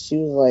Box, she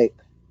was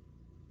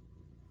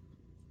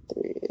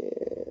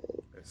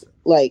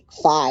like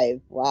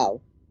 5.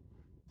 Wow.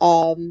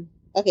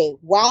 Okay,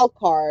 Wild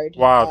Card.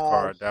 Wild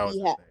Card, that was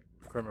He his had name.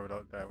 I couldn't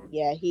remember that one.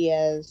 Yeah, he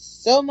has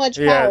so much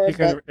Yeah, power he but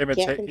can can't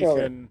imitate. control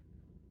it.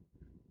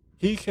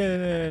 He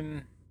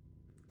can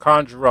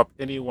conjure up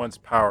anyone's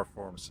power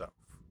for himself.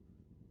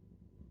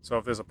 So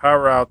if there's a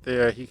power out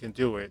there, he can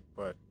do it.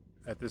 But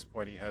at this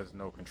point, he has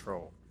no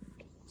control.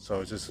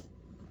 So it just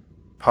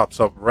pops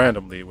up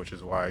randomly, which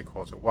is why he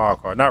calls it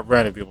wild card. Not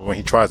randomly, but when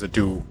he tries to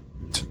do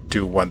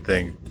one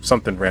thing,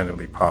 something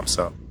randomly pops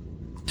up.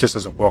 Just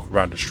doesn't walk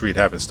around the street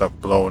having stuff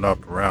blowing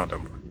up around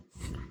him.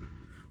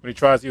 When he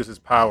tries to use his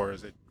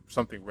powers,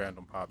 something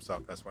random pops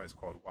up. That's why it's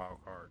called wild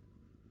card.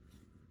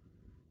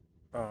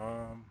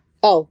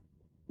 Oh,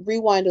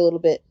 rewind a little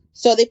bit.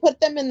 So they put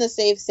them in the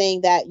safe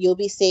saying that you'll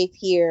be safe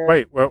here.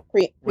 Wait, well,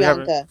 we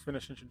Priyanka. haven't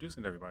finished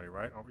introducing everybody,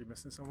 right? Aren't we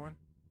missing someone?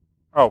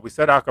 Oh, we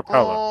said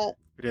acapella.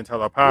 We didn't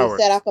tell our powers.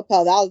 We said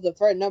acapella. That was the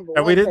first number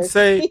and one. We didn't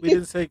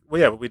say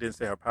well, yeah, but we didn't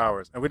say her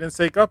powers. And we didn't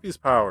say Guppy's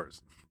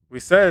powers. We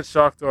said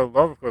Shark Door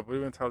Lovercliff, but we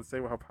didn't say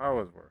what her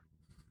powers were.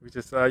 We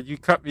just you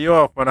cut me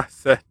off when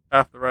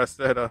after I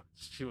said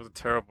she was a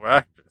terrible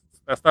actress.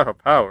 That's not her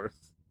powers.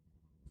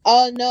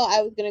 Oh no,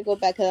 I was gonna go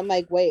back because I'm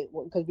like, wait,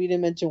 because we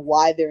didn't mention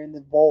why they're in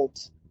the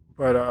vault.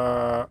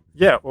 But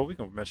yeah, well, we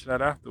can mention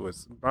that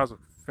afterwards. Might as well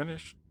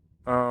finish.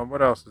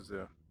 What else is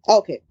there?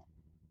 Okay,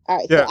 all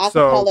right. Yeah,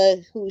 so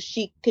acapella, who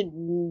she could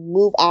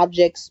move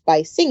objects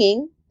by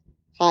singing,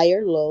 high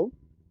or low.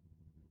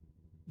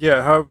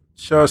 Yeah, her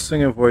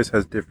singing voice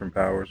has different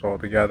powers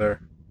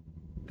altogether,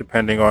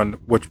 depending on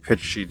which pitch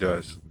she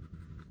does.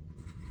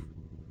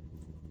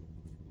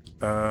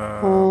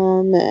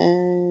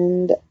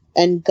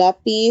 And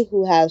Guppy,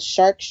 who has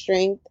shark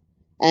strength,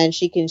 and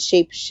she can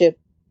shape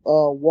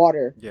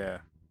water. Yeah.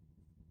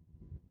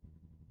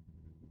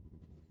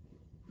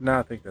 No,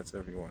 I think that's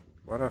everyone.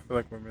 Why do I feel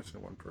like we're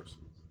missing one person?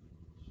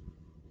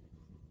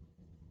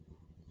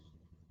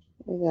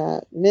 We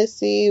got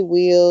Missy,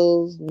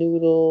 Wheels,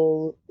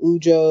 Noodle,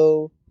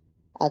 Ujo,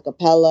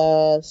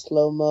 Acapella,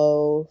 Slow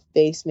Mo,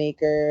 Face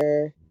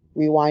Maker,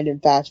 Rewind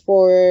and Fast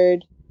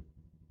Forward,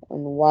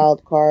 and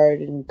Wild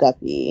Card, and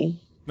Guppy.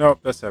 Nope,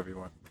 that's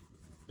everyone.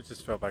 It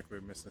just felt like we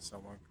were missing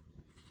someone.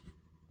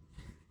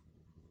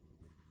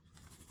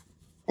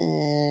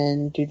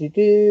 And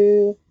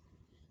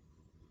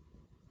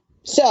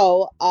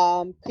So,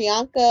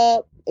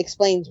 Priyanka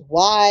explains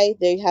why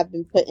they have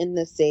been put in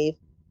the safe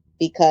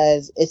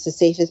because it's the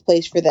safest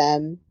place for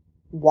them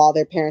while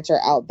their parents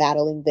are out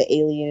battling the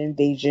alien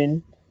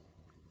invasion,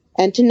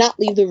 and to not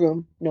leave the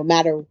room no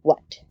matter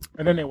what.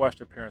 And then they watched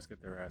their parents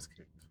get their ass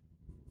kicked.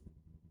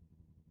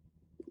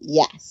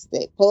 Yes,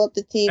 they pull up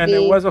the And there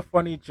TV. was a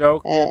funny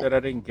joke there that I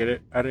didn't get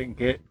it. I didn't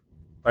get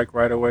like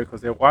right away because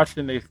they're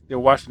watching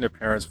their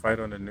parents fight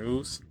on the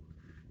news,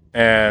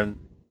 and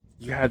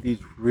you had these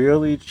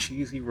really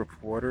cheesy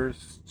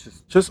reporters,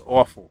 just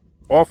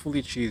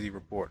awfully cheesy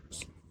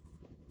reporters.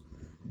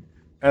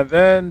 And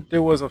then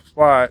there was a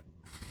plot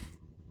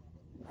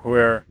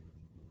where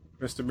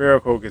Mr.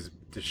 Miracle gets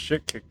the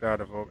shit kicked out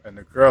of him, and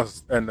the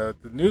girls and the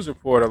news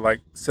reporter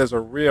like says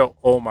a real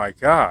 "oh my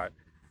god,"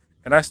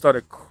 and I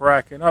started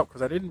cracking up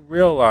because I didn't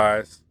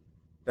realize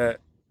that.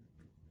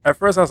 At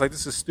first, I was like,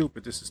 "This is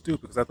stupid. This is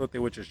stupid," because I thought they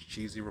were just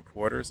cheesy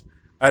reporters.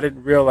 I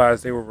didn't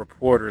realize they were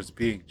reporters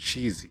being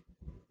cheesy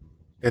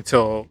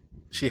until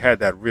she had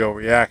that real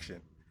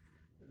reaction.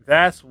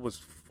 That was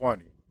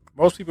funny.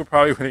 Most people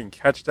probably wouldn't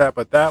catch that,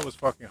 but that was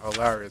fucking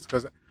hilarious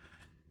because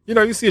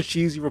you see a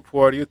cheesy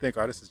reporter, you think,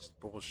 "Oh, this is just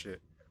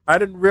bullshit." I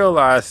didn't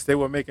realize they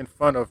were making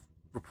fun of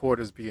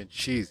reporters being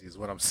cheesy. Is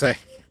what I'm saying.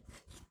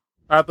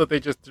 I thought they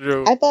just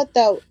threw. I thought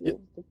that was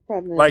the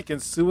premise. Like in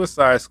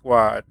Suicide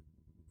Squad.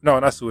 No,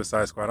 not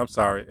Suicide Squad. I'm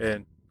sorry.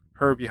 In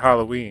Herbie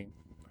Halloween,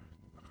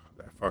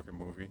 that fucking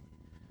movie,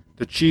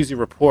 the cheesy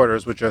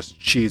reporters were just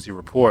cheesy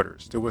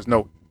reporters. There was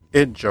no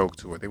in joke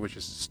to it. They were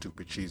just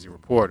stupid cheesy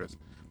reporters.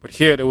 But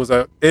here there was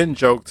a in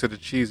joke to the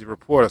cheesy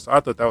reporters. So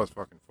I thought that was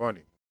fucking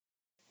funny.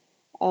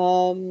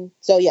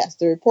 So yes,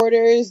 the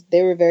reporters,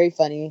 they were very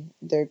funny,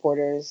 the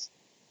reporters.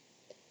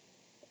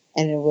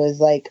 And it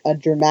was like a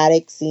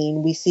dramatic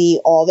scene. We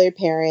see all their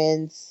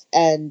parents,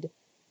 and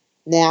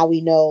now we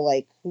know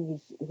like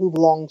who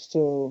belongs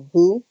to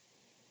who,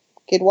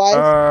 kid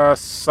wise.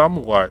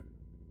 Somewhat.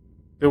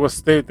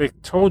 They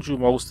told you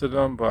most of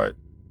them, but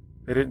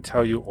they didn't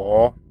tell you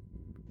all.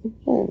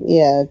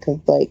 Yeah, because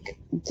like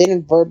they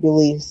didn't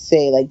verbally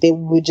say, like they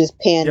would just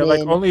pan Yeah,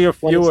 like in when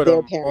it's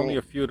their parent. only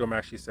a few of them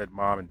actually said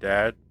mom and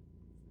dad.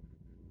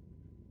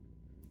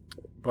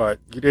 But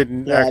you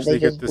didn't Yeah, they actually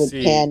get just to would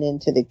see. pan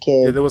into the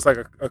Yeah, kid. there was like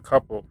a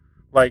couple.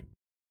 Like,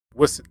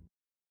 what's it?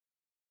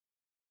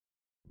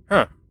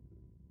 Huh?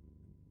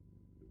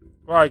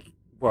 Like,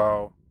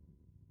 well,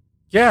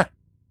 yeah,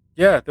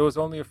 yeah. There was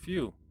only a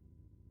few.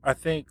 I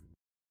think.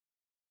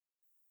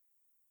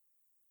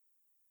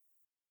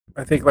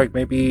 I think like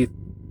maybe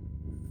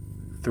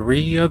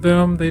three of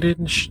them. They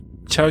didn't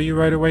tell you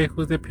right away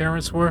who their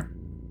parents were.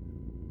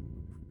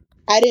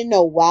 I didn't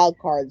know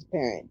Wildcard's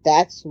parent.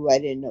 That's who I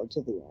didn't know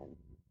till the end.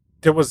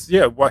 There was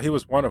well, he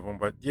was one of them,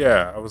 but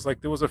yeah, I was like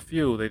there was a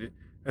few. They did.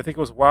 I think it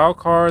was Wild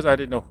Cards. I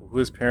didn't know who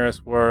his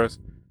parents were.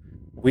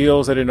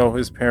 Wheels. I didn't know who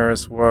his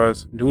parents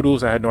was.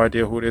 Noodles. I had no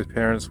idea who his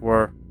parents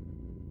were.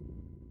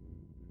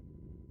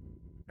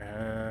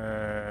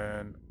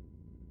 And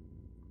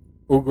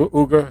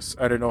Uga.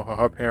 I didn't know who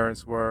her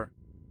parents were.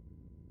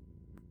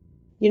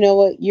 You know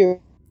what?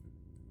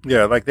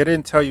 Yeah, like they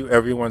didn't tell you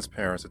everyone's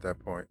parents at that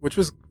point, which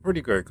was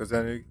pretty good because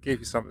then it gave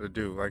you something to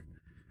do. Like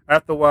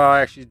after a while,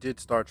 I actually did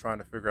start trying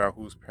to figure out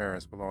whose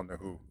parents belong to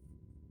who.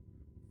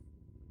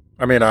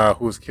 I mean,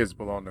 whose kids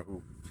belong to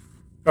who.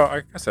 Oh,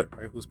 I said it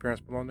right. Whose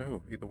parents belong to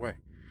who? Either way.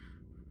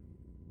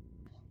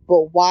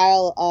 But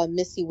while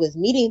Missy was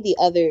meeting the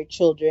other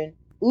children,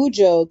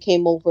 Ujo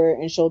came over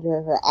and showed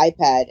her her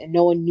iPad, and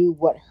no one knew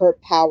what her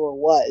power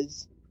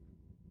was.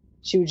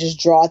 She would just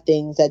draw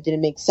things that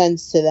didn't make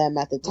sense to them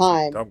at the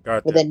time. But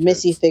then kids.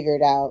 Missy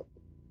figured out.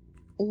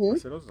 I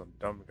said, those are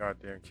dumb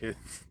goddamn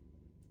kids.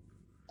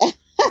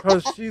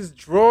 Because she's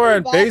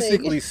drawing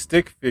basically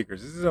stick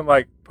figures. This isn't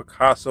like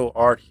Picasso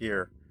art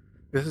here.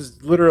 This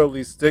is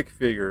literally stick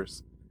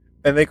figures.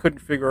 And they couldn't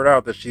figure it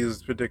out that she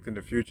was predicting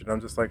the future. And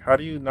I'm just like, how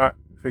do you not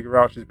figure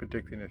out she's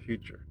predicting the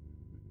future?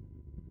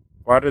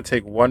 Why did it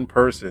take one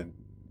person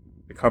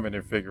to come in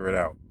and figure it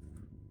out?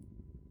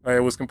 Like,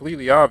 it was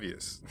completely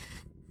obvious.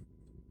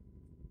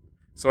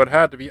 So it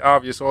had to be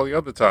obvious all the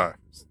other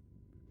times.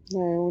 I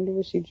wonder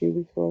what she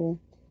drew before.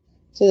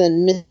 So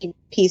then Missy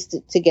pieced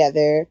it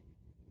together,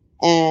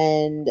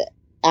 and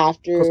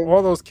after, because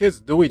all those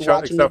kids knew each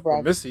other except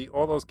for Missy,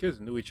 all those kids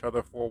knew each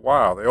other for a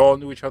while. They all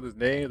knew each other's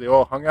names. They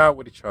all hung out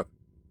with each other.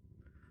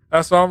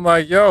 That's why I'm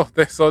like, yo,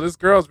 so this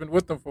girl's been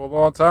with them for a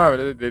long time.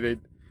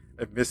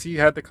 And Missy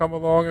had to come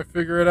along and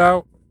figure it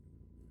out.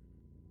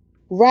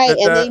 Right,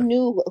 and they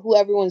knew who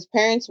everyone's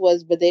parents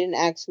was, but they didn't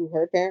ask who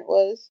her parent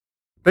was.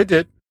 They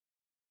did.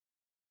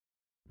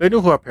 They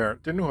knew who her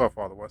parent. They knew who her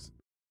father was.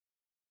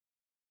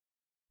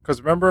 Because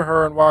remember,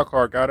 her and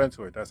Wildcard got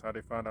into it. That's how they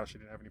found out she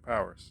didn't have any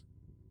powers.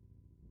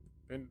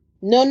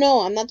 No,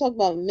 I'm not talking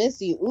about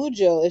Missy.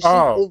 Ujo. If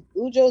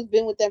Ujo's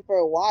been with them for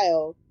a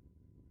while.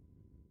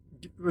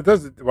 It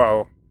doesn't.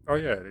 Well, oh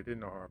yeah, they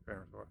didn't know who her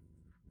parents were.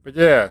 But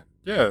yeah,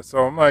 Yeah,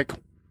 so I'm like,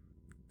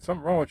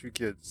 something wrong with you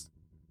kids.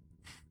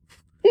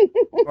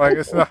 Like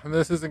it's not.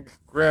 This isn't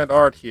grand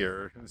art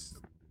here. It's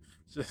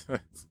just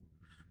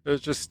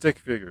it's just stick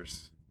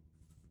figures.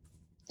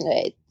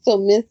 Right. So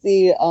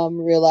Missy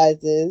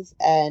realizes,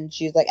 and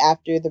she's like,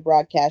 after the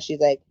broadcast, she's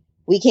like,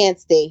 we can't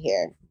stay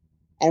here.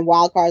 And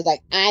Wildcard's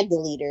like, I'm the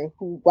leader.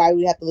 Why do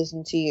we have to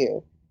listen to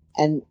you?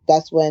 And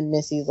that's when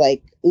Missy's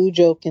like,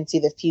 Ujo can see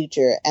the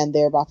future, and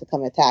they're about to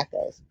come attack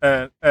us.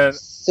 And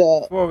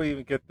So before we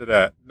even get to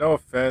that, no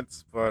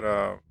offense, but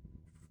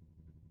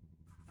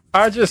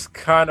I just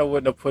kind of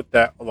wouldn't have put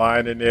that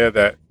line in there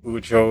that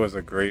Ujo is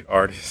a great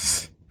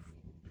artist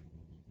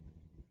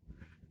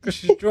because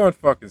she's drawing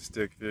fucking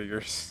stick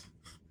figures.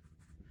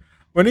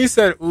 When he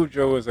said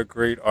Ujo is a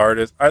great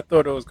artist, I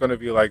thought it was gonna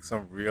be like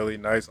some really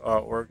nice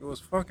artwork. It was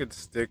fucking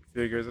stick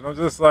figures, and I'm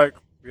just like,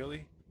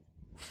 really,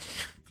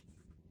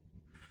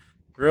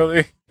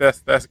 really,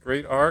 that's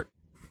great art.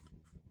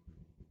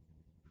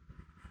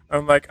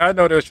 I'm like, I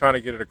know they was trying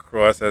to get it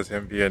across as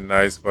him being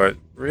nice, but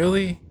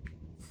really,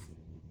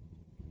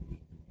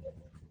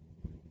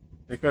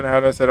 they couldn't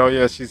have that said, oh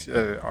yeah,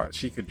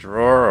 she could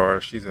draw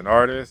or she's an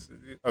artist,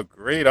 a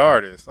great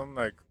artist. I'm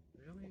like,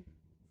 really,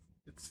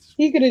 it's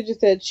he could have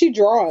just said, she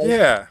draws.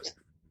 yeah,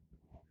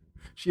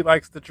 she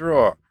likes to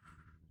draw.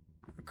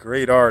 A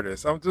great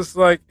artist. I'm just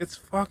like, it's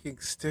fucking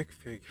stick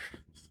figure.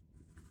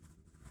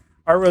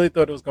 I really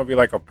thought it was gonna be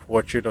like a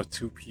portrait of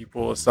two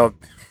people or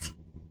something.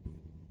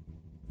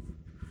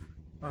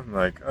 I'm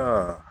like,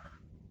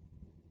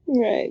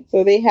 Right.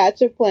 So they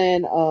hatch a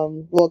plan,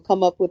 will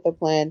come up with a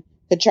plan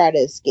to try to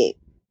escape.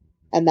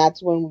 And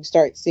that's when we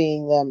start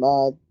seeing them,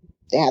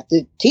 they have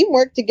to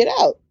teamwork to get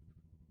out.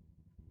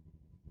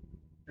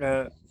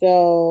 uh,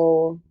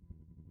 So,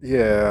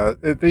 yeah,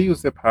 they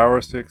use their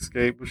powers to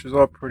escape, which is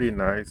all pretty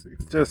nice.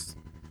 It's just,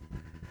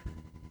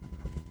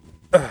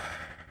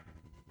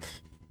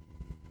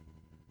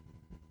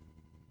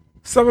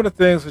 some of the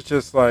things was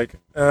just like,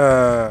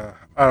 I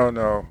don't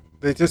know.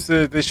 They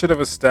should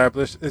have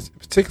established,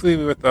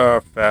 particularly with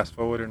fast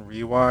forward and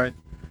rewind.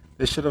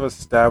 They should have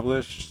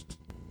established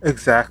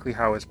exactly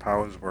how his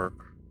powers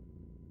work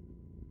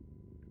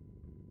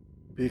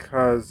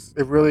because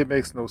it really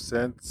makes no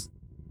sense.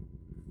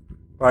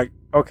 Like,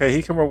 okay,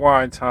 he can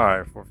rewind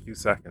time for a few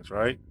seconds,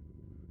 right?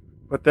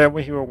 But then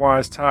when he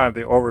rewinds time,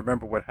 they all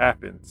remember what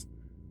happens.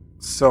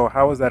 So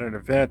how is that an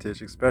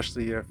advantage,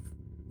 especially if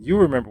you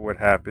remember what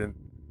happened?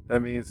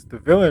 That means the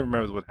villain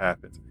remembers what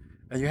happens.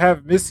 And you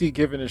have Missy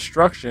giving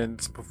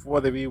instructions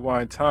before they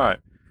rewind time.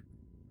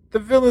 The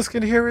villains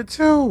can hear it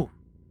too.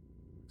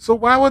 So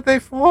why would they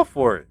fall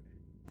for it?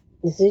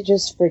 is it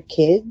just for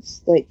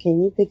kids? Like,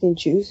 can you pick and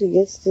choose who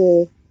gets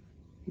to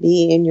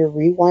be in your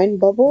rewind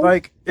bubble?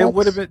 Like it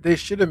would have That's been they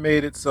should have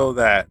made it so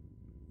that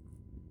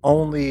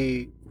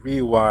only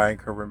Rewind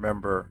can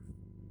remember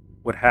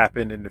what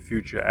happened in the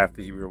future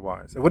after he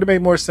rewinds. It would have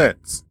made more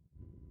sense.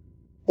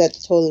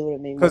 that's totally what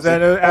it made more Because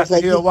sense. then I was after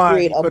like, he he could rewind,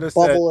 create he a could have said,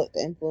 bubble of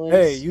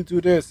hey, influence. you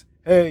do this.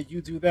 Hey,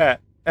 you do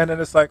that. And then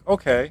it's like,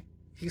 okay,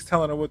 he's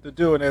telling her what to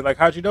do. And they're like,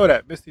 how'd you know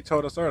that? Misty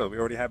told us earlier. We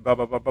already had blah,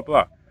 blah, blah, blah,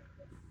 blah.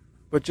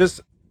 But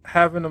just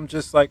having them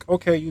just like,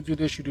 okay, you do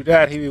this, you do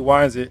that. He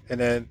rewinds it. And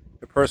then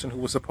the person who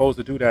was supposed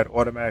to do that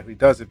automatically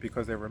does it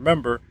because they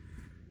remember.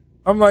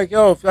 I'm like,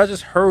 yo, if I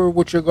just heard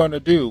what you're going to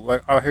do,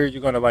 like, I hear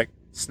you're going to like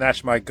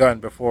snatch my gun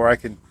before I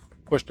can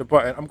push the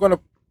button. I'm going to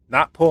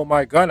not pull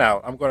my gun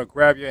out. I'm going to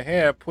grab your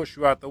hand, push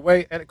you out the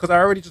way. And because I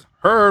already just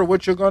heard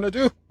what you're going to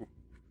do.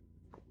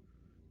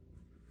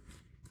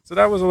 So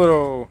that was a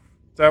little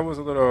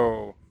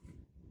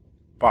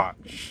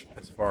botch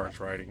as far as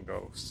writing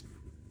goes.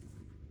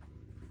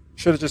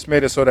 Should have just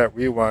made it so that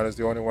Rewind is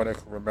the only one that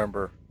can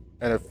remember,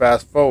 and if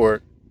Fast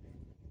Forward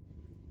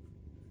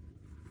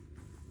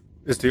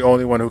is the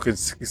only one who can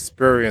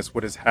experience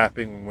what is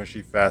happening when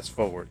she fast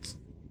forwards.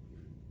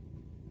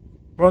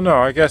 Well, no,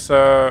 I guess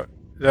that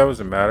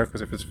doesn't matter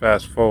because if it's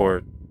fast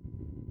forward,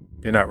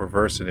 you're not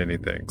reversing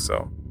anything,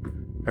 so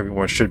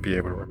everyone should be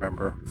able to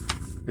remember.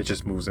 It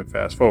just moves in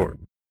fast forward.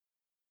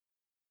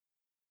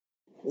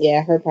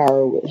 Yeah, her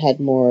power had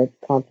more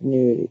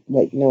continuity,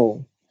 like,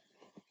 no,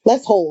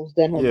 less holes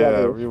than her Yeah,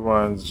 brother's.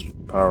 Rewind's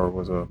power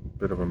was a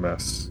bit of a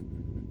mess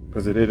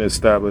because it didn't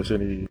establish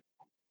any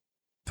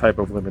type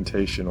of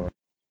limitation or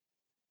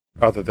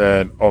other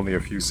than only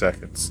a few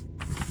seconds.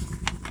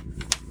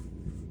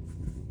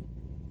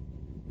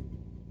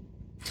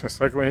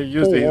 It's like when he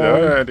used So it, he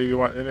said, yeah, do you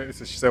want? And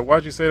she said,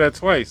 why'd you say that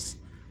twice?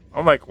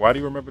 I'm like, why do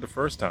you remember the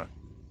first time?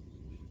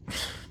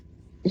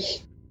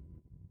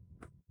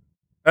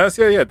 That's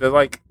yeah. They're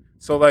like,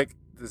 so like,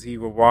 does he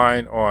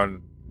rewind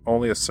on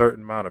only a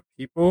certain amount of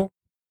people,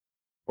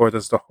 or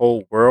does the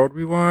whole world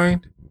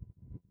rewind?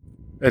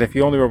 And if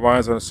he only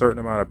rewinds on a certain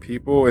amount of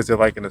people, is it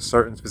like in a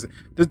certain specific?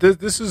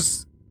 This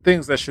is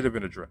things that should have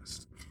been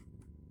addressed,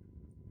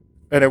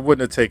 and it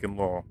wouldn't have taken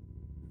long.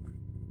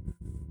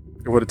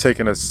 It would have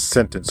taken a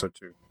sentence or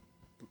two,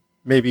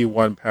 maybe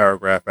one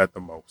paragraph at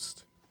the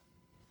most.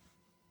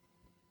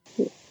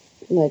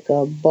 like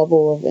a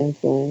bubble of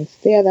influence.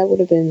 Yeah, that would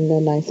have been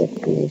a nice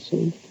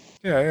explanation.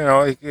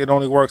 Yeah, it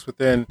only works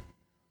within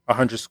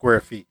 100 square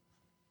feet.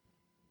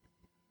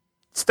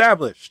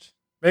 Established.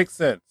 Makes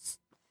sense.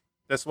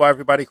 That's why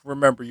everybody can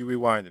remember you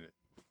rewinding it.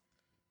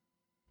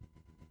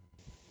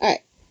 All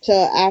right. So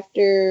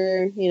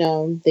after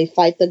they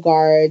fight the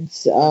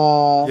guards,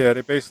 Yeah,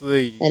 they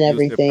basically and use their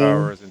everything,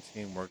 powers and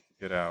teamwork to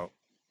get out.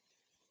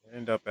 They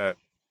end up at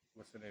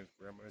what's the name?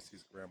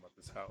 Missy's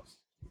grandmother's house.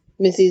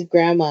 Missy's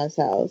grandma's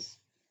house,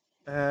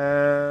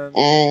 And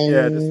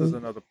yeah, this is and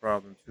another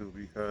problem too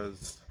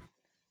because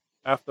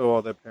after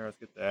all their parents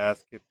get their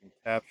ass kicked and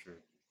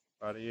captured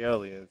by the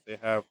aliens, they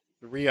have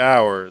 3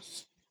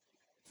 hours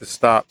to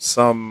stop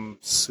some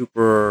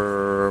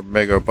super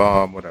mega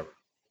bomb, whatever.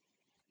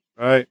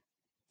 Right?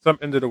 Some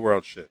end of the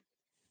world shit.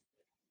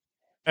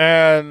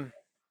 And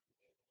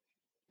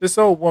this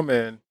old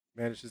woman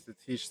manages to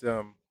teach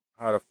them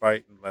how to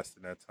fight in less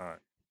than that time.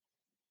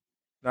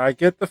 Now I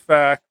get the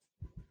fact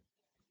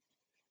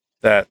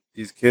that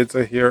these kids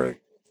are here,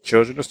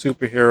 children are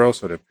superheroes,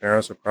 so their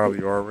parents are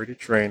probably already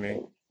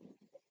training.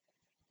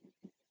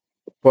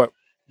 But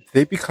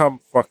they become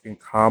fucking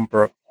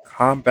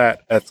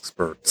combat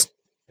experts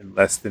in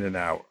less than an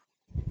hour.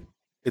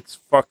 It's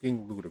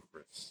fucking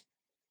ludicrous.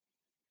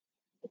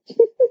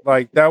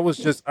 Like that was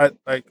just I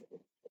like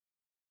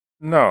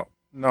no.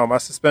 No, my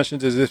suspension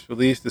to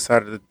disbelief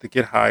decided to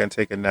get high and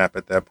take a nap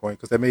at that point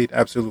because that made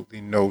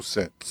absolutely no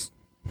sense.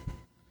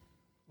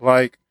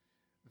 Like,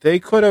 they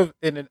could have,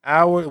 in an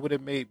hour, it would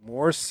have made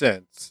more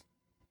sense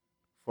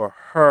for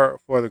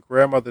the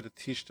grandmother to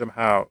teach them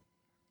how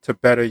to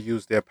better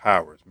use their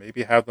powers.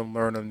 Maybe have them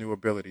learn a new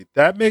ability.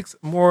 That makes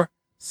more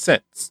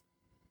sense.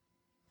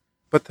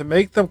 But to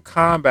make them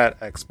combat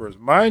experts,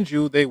 mind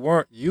you, they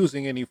weren't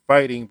using any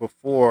fighting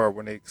before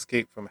when they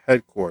escaped from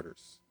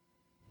headquarters,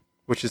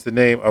 which is the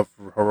name of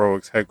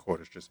Heroic's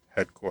headquarters, just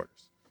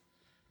headquarters.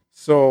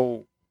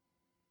 So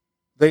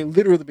they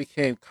literally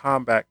became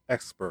combat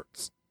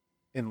experts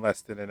in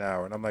less than an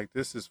hour. And I'm like,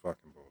 this is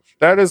fucking bullshit.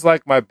 That is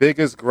like my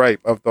biggest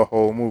gripe of the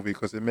whole movie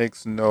because it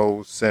makes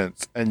no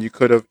sense. And you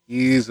could have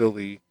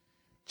easily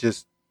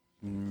just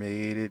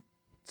made it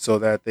so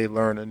that they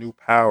learn a new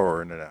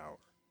power in an hour.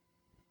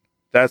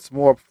 That's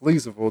more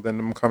feasible than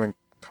them becoming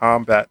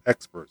combat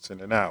experts in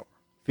an hour.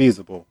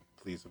 Feasible,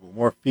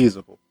 more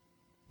feasible,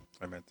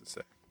 I meant to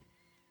say.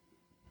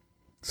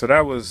 So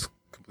that was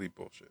complete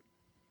bullshit.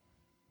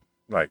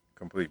 Like,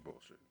 complete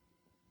bullshit.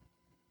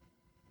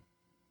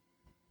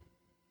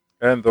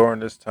 And during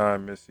this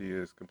time, Missy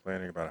is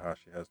complaining about how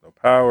she has no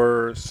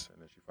powers,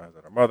 and then she finds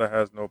out her mother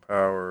has no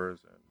powers.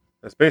 And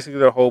that's basically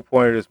the whole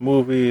point of this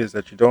movie: is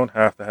that you don't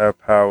have to have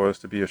powers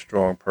to be a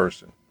strong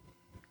person.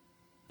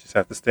 You just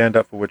have to stand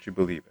up for what you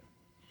believe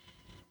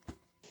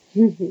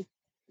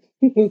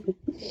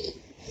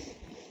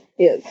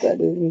yes, that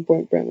is an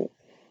important premise.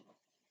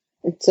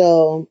 And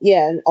so,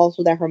 yeah, and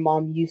also that her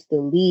mom used to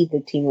lead the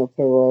team of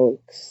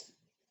heroics.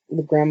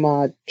 The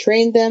grandma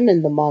trained them,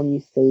 and the mom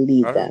used to in.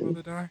 lead How did her them.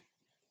 mother die?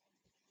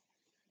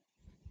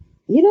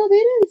 They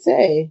didn't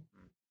say.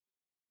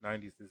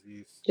 90s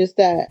disease. Just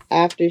that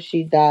after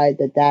she died,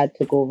 the dad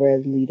took over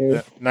as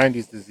leader.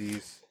 90s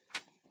disease.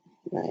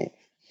 Right.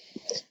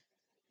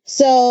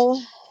 So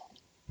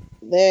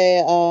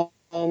they so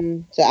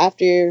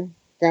after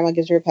grandma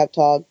gives her a pep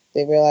talk,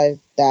 they realize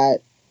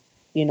that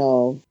you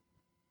know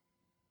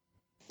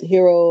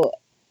Hero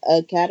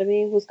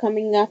Academy was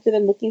coming after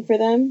them, looking for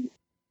them,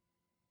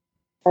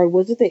 or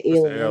was it the That's the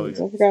aliens?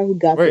 I aliens. forgot who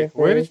got there Wait,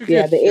 where did first. you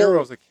Yeah, get the alien.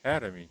 Heroes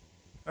Academy?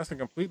 That's a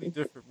completely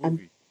different I'm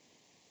movie.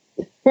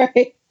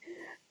 right.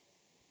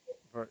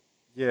 But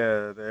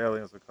yeah, the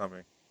aliens are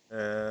coming.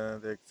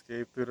 And they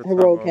escape through the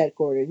Heroic tunnel.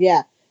 headquarters.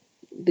 Yeah,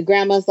 the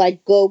grandma's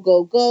like, "Go,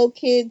 go, go,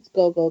 kids,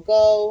 go, go,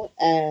 go,"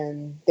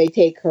 and they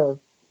take her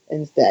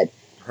instead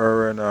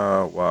Her and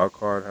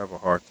Wildcard have a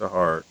heart to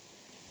heart.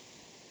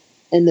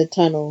 in the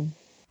tunnel.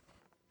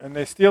 And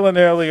they steal an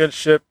alien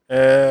ship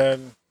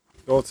and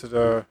go to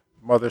the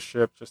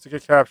mothership just to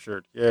get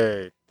captured.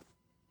 Yay.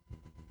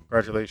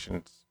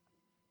 Congratulations.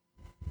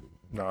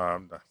 No,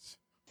 I'm not.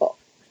 Oh, oh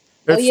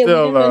It's yeah, we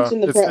still didn't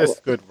mention the it's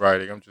good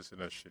writing. I'm just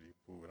in a shitty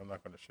mood. I'm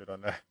not gonna shit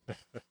on that.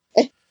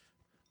 we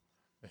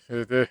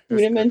It's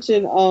didn't good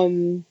mention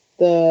writing.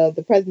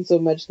 the president so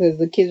much because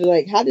the kids are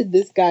like, "How did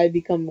this guy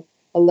become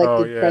Oh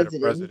elected yeah, the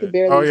president? He could president.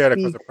 Oh barely yeah,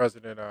 because the speak."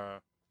 president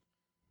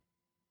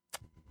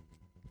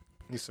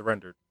he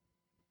surrendered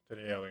to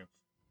the aliens.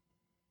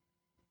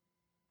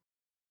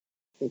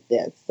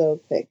 That's so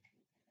quick.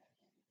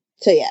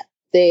 So yeah,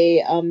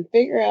 they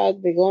figure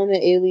out they go on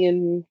the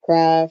alien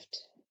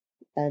craft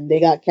and they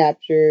got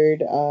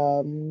captured.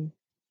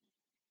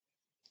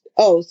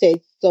 Oh,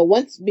 say so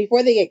once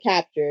before they get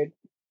captured,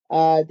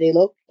 they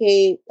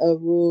locate a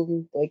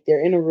room, like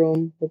they're in a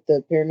room with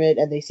the pyramid,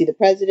 and they see the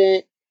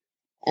president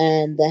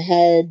and the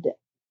head,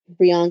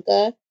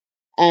 Priyanka,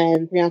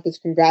 and Priyanka's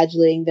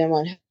congratulating them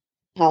on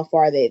how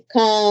far they've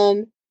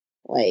come.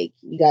 Like,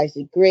 you guys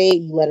did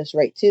great. You led us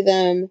right to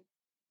them.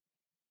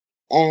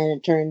 And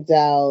it turns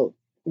out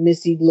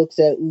Missy looks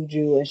at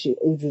Uju and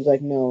Uju's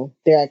like, no,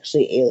 they're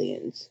actually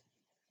aliens.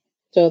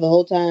 So the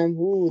whole time,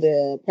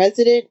 the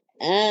president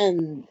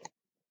and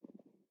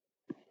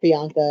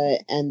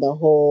Priyanka and the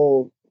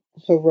whole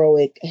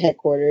heroic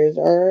headquarters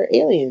are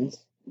aliens.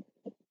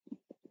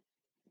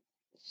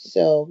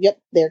 So, yep,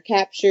 they're Not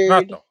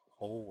captured. the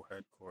whole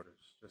headquarters,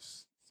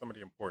 just some of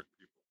the important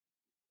people.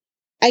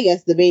 I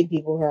guess the main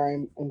people who are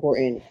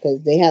important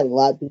because they had a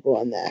lot of people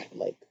on that,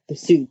 like the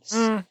suits.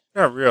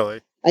 Not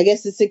really. I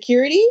guess the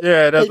security.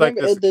 Yeah, Because that's like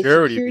remember the the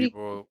security security.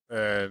 people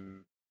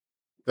and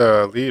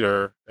the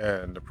leader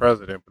and the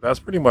president, but that's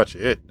pretty much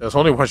it. That's the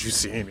only ones you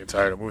see in the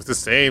entire movie. It's the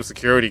same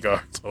security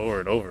guards over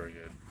and over again.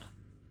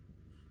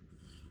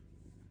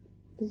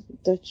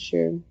 That's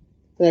true.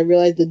 And I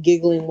realized the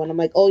giggling one. I'm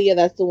like, oh yeah,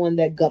 that's the one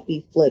that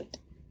Guppy flipped.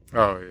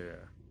 Oh yeah.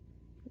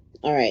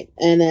 All right,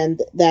 and then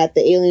that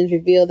the aliens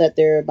reveal that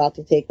they're about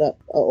to take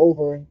up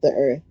over the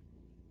Earth,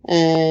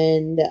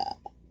 and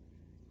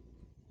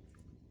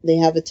they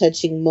have a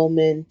touching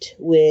moment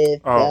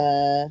with.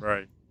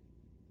 Right.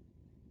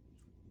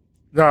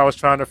 No, I was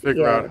trying to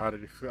figure out Yeah. how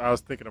did. I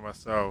was thinking to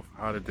myself,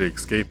 how did they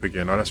escape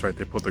again? Oh, that's right.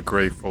 They pulled the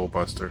gray full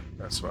buster.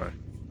 That's why.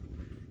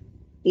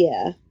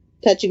 Yeah,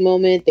 touching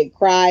moment. They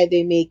cry.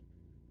 They make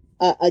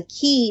a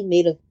key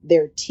made of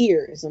their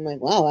tears. I'm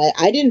like, wow,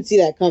 I didn't see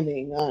that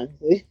coming,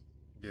 honestly.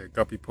 Yeah,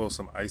 Guppy pulls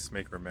some ice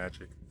maker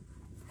magic.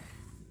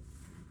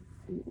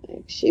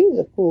 Like, she was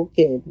a cool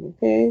kid,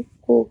 okay?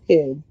 Cool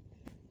kid.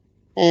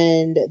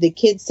 And the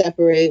kids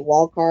separate.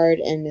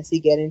 Walcard and Missy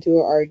get into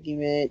an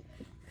argument.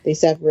 They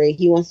separate.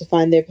 He wants to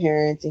find their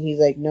parents, and he's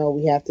like, no,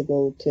 we have to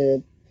go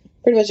to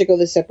pretty much go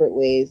the separate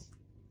ways.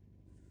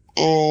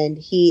 And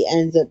he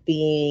ends up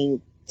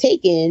being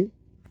taken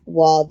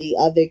while the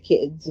other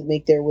kids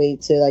make their way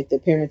to like the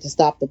pyramid to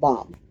stop the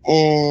bomb.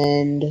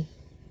 And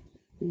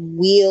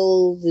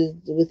Wheels is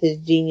with his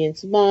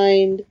genius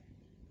mind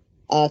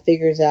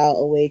figures out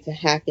a way to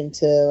hack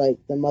into like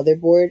the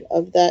motherboard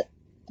of the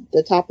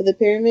top of the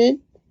pyramid.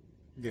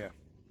 Yeah.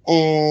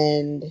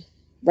 And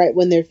right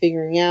when they're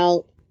figuring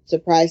out,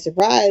 surprise,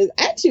 surprise,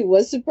 I actually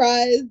was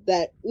surprised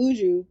that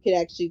Uju could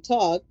actually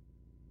talk.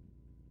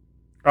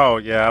 Oh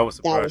yeah, I was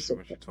surprised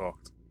when she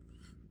talked.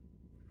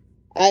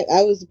 I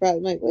was surprised.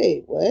 I'm like,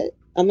 wait, what?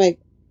 I'm like,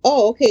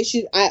 oh, okay.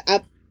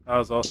 I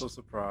was also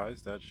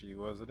surprised that she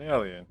was an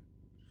alien.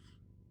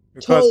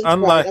 Because totally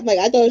surprised. I'm like,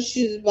 I thought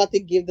she was about to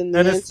give them the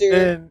answer.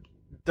 And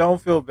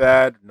don't feel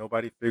bad.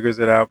 Nobody figures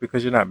it out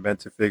because you're not meant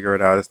to figure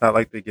it out. It's not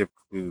like they give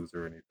clues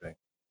or anything.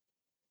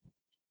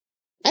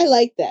 I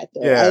like that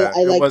though. Yeah,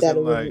 I like that.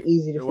 It wasn't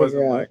easy to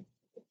figure out.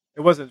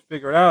 It wasn't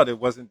figured out. There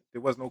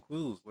was no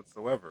clues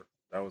whatsoever.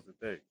 That was the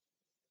thing.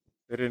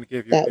 They didn't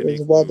give you any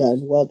clues. Well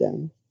done. Well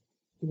done.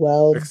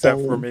 Well Except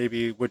done. for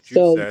maybe what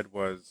you said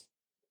was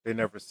they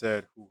never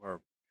said who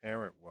her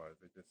parent was.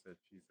 They just said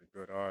she's a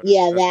good artist.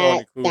 Yeah,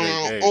 that.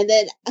 And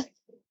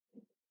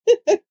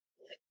then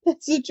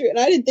that's so true. And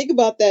I didn't think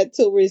about that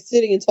till we're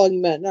sitting and talking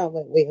about it now. I'm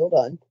like, wait, hold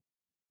on.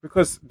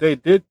 Because they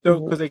did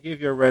though, because they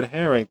gave you a red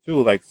herring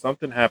too. Like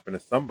something happened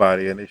to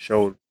somebody and they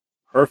showed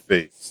her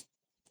face.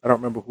 I don't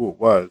remember who it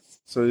was.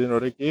 So,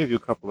 they gave you a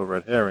couple of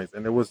red herrings.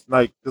 And it was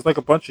like, there's like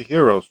a bunch of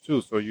heroes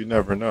too, so you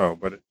never know.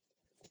 But it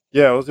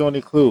was the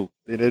only clue.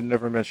 They didn't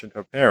never mention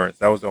her parents.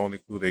 That was the only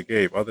clue they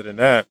gave. Other than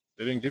that,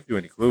 they didn't give you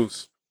any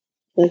clues.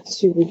 That's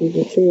super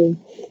duper true.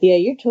 Yeah,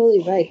 you're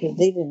totally right, because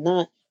they did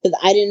not. Because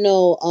I didn't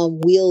know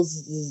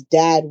Wheels'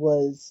 dad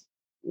was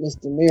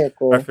Mr.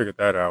 Miracle. I figured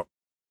that out.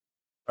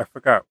 I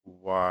forgot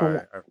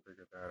why I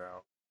figured that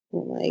out.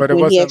 Like, but it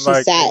wasn't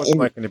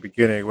like in the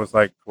beginning. It was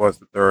like towards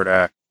the third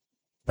act.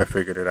 I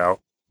figured it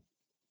out.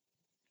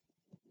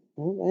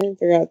 Well, I didn't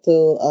figure out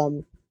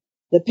till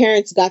the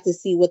parents got to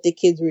see what the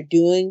kids were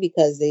doing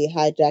because they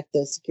hijacked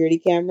the security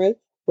cameras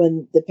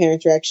when the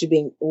parents were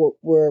actually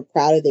were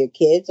proud of their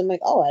kids. I'm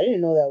like, oh, I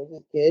didn't know that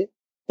was a kid.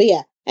 But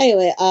yeah.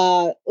 Anyway,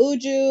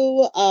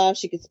 Uju,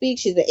 she could speak.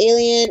 She's an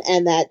alien,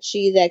 and that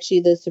she's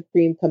actually the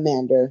supreme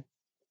commander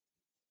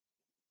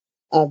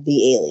of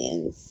the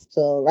aliens.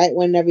 So right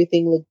when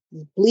everything looks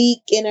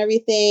bleak and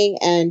everything,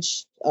 and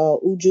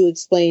Uju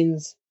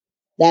explains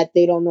that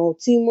they don't know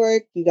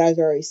teamwork. You guys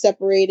are already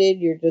separated.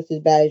 You're just as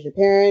bad as your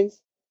parents.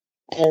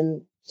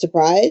 And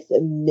surprise,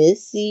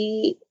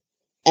 Missy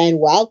and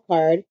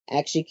Wildcard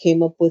actually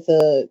came up with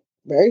a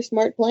very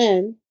smart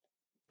plan.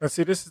 But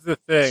see, this is the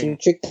thing.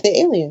 To trick the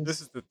aliens.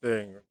 This is the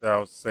thing that I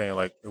was saying.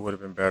 Like, it would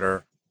have been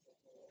better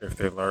if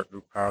they learned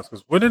new powers.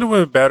 Because wouldn't it have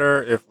been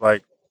better if,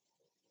 like,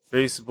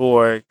 Face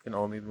Boy can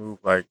only move,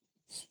 like,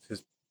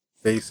 his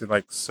face in,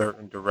 like,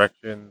 certain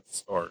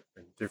directions or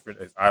in different...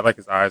 his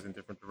eyes in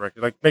different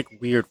directions. Like,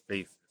 make weird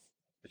faces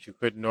that you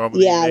couldn't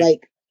normally make.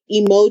 Like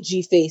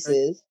emoji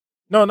faces.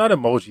 No, not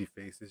emoji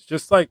faces.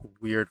 Just, like,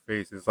 weird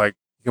faces. Like,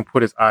 you can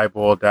put his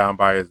eyeball down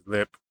by his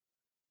lip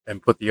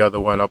and put the other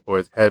one up on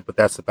his head, but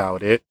that's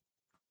about it.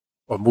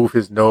 Or move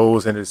his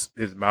nose and his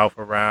mouth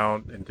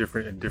around in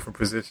different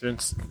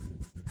positions.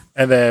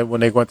 And then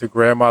when they went to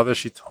grandmother,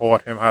 she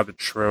taught him how to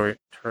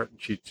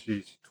she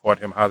taught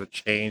him how to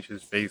change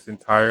his face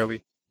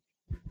entirely.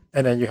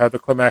 And then you have the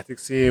climactic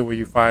scene where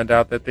you find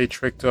out that they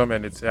tricked him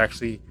and it's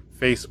actually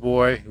Face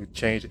Boy who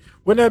changed it.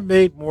 Wouldn't that have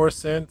made more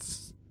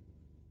sense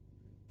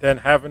than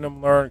having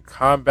him learn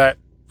combat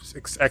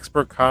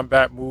expert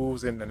combat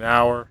moves in an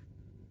hour.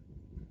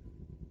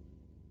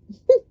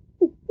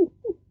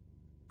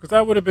 Because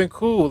that would have been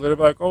cool. They'd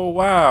be like, oh,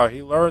 wow,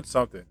 he learned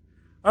something.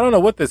 I don't know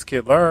what this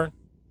kid learned.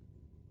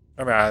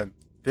 I mean, I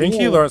think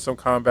he Yeah, learned some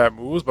combat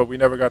moves, but we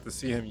never got to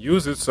see him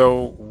use it.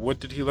 So, what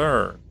did he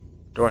learn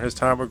during his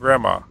time with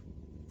Grandma?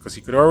 Because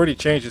he could already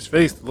change his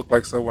face to look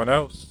like someone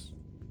else.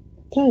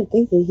 I'm trying to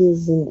think that he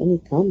was in any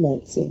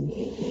combat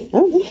scene. I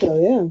don't think so.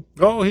 Yeah.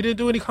 Oh, he didn't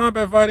do any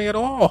combat fighting at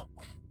all.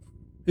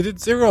 He did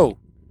zero.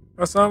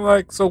 So I'm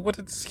like, so what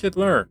did this kid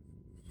learn?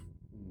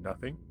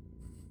 Nothing,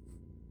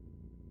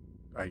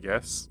 I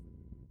guess.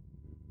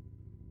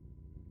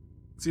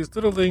 See, it's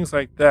little things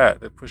like that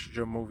that pushes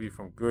your movie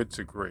from good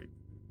to great.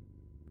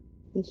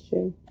 That's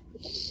true.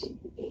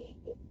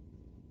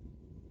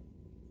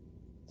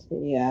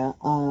 So yeah.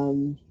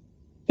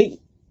 But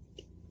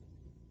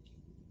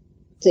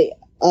say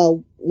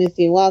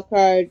Missy and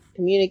Wildcard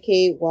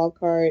communicate.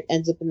 Wildcard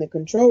ends up in the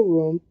control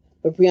room,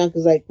 but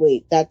Priyanka's like,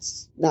 wait,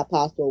 that's not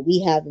possible.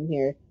 We have him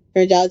here.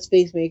 Turns out it's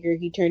Facemaker.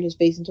 He turned his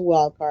face into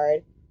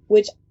Wildcard,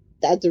 which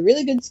that's a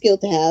really good skill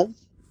to have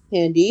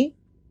handy.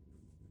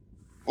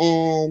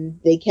 And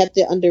they kept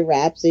it under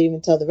wraps. They didn't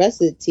even tell the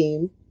rest of the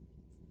team.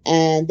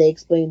 And they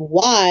explained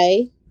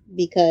why,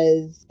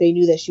 because they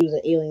knew that she was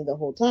an alien the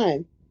whole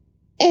time.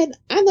 And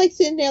I'm like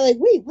sitting there like,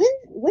 wait,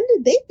 when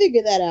did they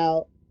figure that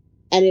out?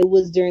 And it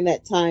was during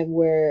that time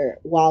where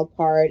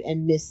Wildcard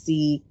and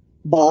Misty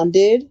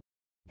bonded.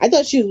 I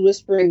thought she was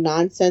whispering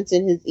nonsense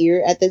in his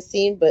ear at the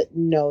scene, but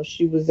no,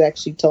 she was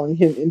actually telling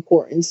him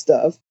important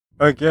stuff.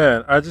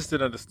 Again, I just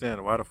didn't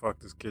understand why the fuck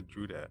this kid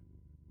drew that.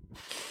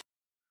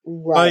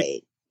 Like,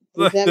 Right.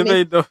 Does that it make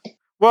made no.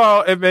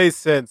 Well, it made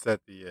sense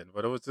at the end,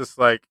 but it was just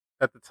like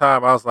at the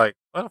time I was like,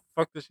 why the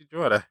fuck did she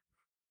draw that?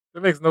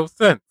 It makes no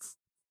sense.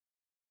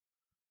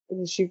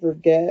 did she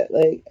forget?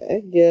 Like, I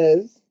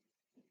guess.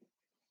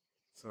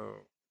 So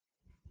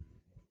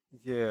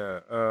yeah,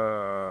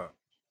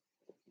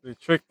 they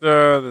tricked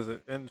her. There's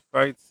an end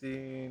fight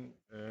scene,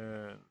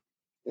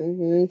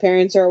 and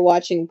Parents are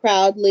watching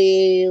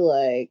proudly,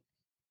 like,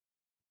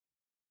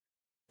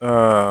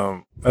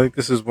 I think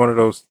this is one of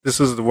those. This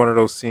is one of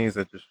those scenes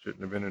that just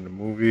shouldn't have been in the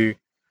movie,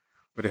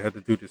 where they had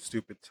to do this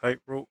stupid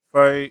tightrope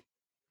fight.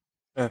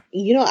 I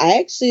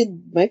actually,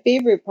 my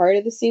favorite part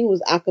of the scene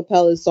was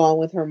Acapella's song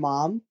with her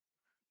mom.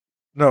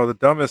 No, the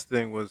dumbest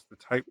thing was the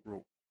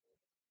tightrope.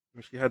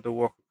 When she had to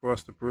walk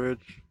across the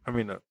bridge. I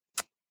mean,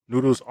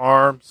 Noodle's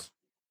arms.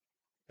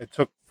 It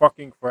took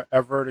fucking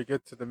forever to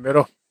get to the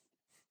middle.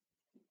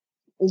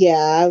 Yeah,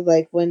 I was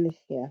like, no.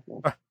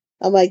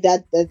 I'm like,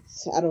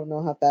 that's, I don't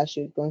know how fast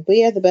she was going. But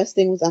yeah, the best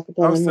thing was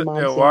Acapella I'm and her sitting mom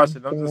there singing.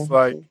 watching. I'm just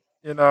like,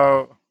 you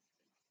know,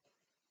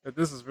 if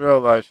this is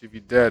real life, she'd be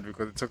dead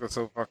because it took her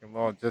so fucking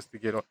long just to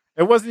get on.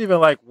 It wasn't even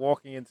like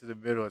walking into the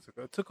middle. It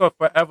took her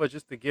forever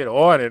just to get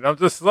on it. I'm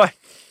just like,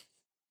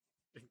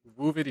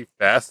 move any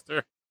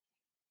faster.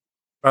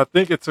 I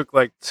think it took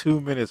like 2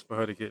 minutes for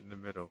her to get in the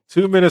middle.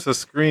 2 minutes of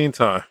screen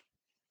time.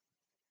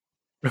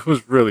 It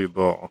was really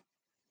long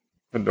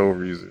for no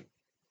reason.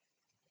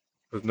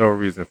 There's no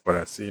reason for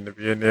that scene to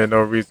be in there.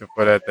 No reason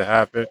for that to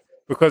happen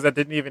because that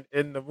didn't even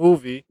end the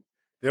movie.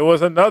 There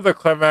was another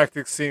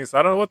climactic scene, so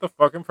I don't know what the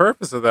fucking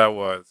purpose of that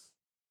was.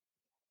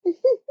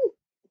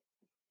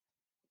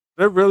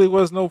 There really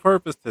was no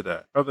purpose to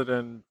that other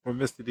than for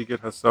Misty to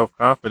get her self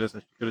confidence,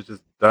 and she could have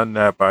just done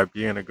that by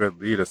being a good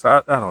leader.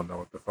 So I don't know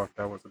what the fuck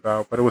that was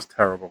about, but it was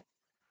terrible.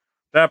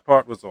 That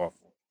part was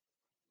awful.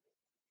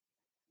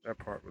 That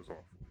part was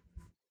awful.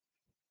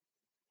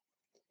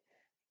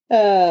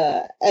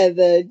 And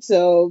then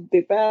so they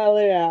battle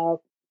it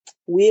out.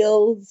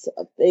 Wheels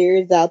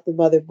figures out the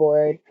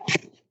motherboard,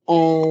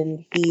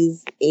 and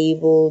he's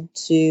able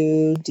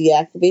to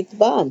deactivate the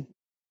bomb.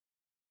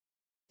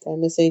 Did I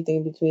miss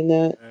anything between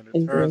that? And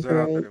it turns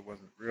out that it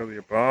wasn't really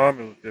a bomb.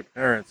 It was their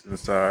parents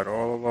inside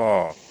all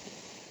along.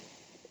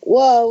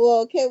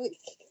 Whoa, can we?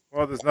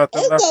 Well, there's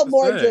nothing Let's left go to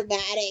more say.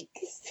 dramatic.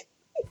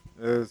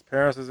 His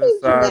parents is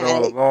inside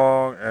all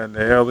along, and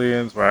the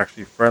aliens were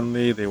actually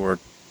friendly. They were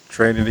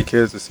training the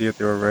kids to see if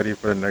they were ready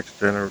for the next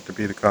to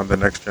become the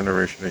next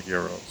generation of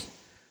heroes.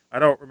 I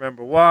don't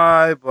remember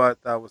why,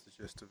 but that was the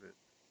gist of it.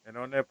 And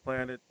on their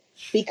planet,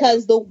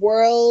 because the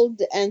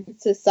world and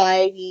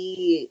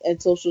society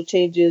and social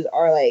changes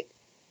are like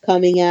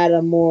coming at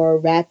a more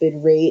rapid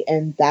rate,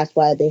 and that's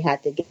why they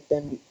had to get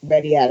them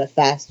ready at a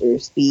faster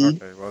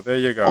speed. Okay, well there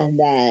you go. And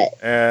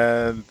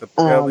the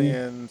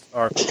aliens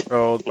are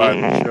controlled by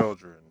the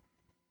children.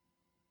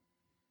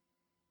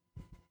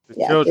 The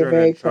children they're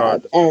very in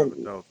charge proud. of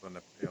adults on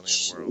the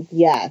alien world.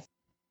 Yes.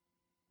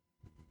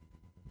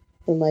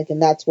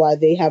 And that's why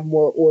they have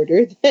more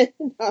order than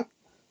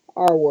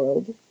our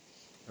world.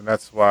 And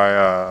that's why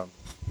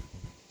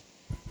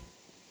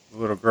the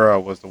little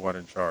girl was the one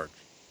in charge.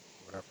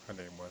 Whatever her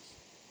name was.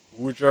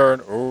 Uja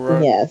and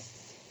Ura?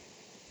 Yes.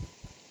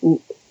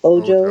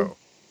 Ojo?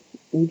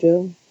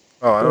 Ujo?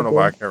 Oh, I don't know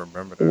why I can't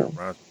remember that. It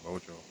reminds me of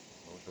Mojo.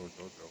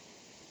 Jojo.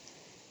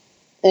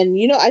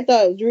 And I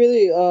thought it was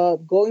really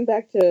going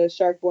back to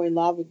Shark Boy and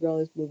Lava Girl in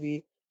this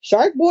movie.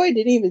 Shark Boy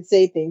didn't even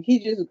say things. He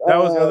just That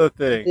was the other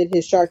thing. did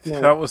his shark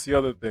noise. That was the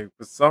other thing.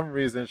 For some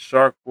reason,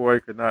 Shark Boy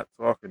could not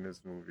talk in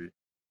this movie.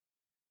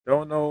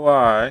 Don't know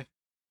why.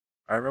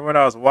 I remember when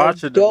I was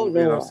watching the Don't movie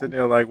know and I'm why. sitting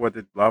there like, what,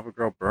 did Lava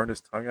Girl burn his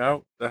tongue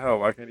out? The hell?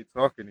 Why can't he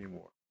talk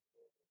anymore?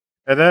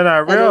 And then I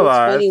And it was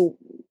realized funny.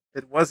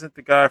 it wasn't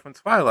the guy from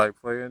Twilight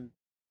playing,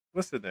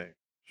 what's the name?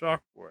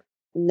 Shark Boy.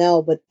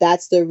 No, but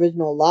that's the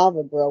original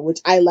Lava Girl, which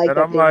I like And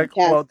that I'm they like,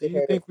 well, do recasted you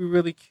her. think we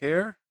really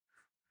care?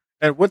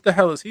 And what the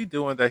hell is he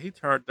doing that he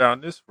turned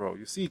down this role?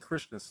 You see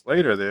Christian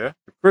Slater there.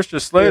 If Christian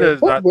Slater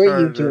is What not were you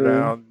turning it doing?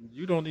 down,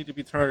 you don't need to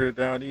be turning it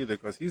down either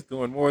because he's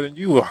doing more than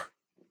you are.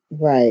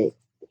 Right.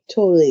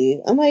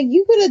 Totally. I'm like,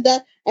 you could have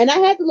done, and I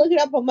had to look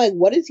it up. I'm like,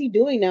 what is he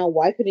doing now?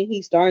 Why couldn't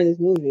he star in this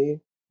movie?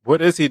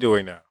 What is he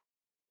doing now?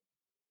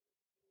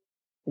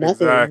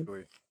 Nothing.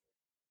 Exactly.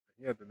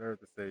 He had the nerve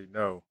to say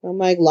no. I'm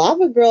like,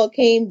 Lava Girl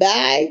came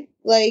back.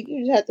 Like,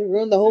 you just have to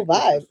ruin the See, whole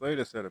Christian vibe.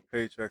 Slater said a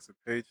paycheck's a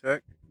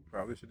paycheck. You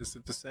probably should have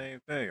said the same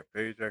thing. A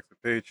paycheck's a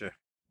paycheck.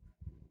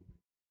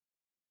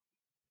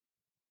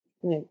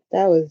 Like,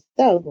 that was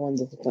one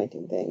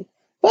disappointing thing.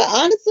 But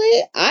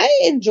honestly,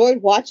 I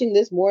enjoyed watching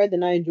this more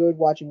than I enjoyed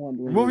watching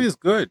Wonder The movie Woman. is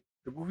good.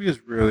 The movie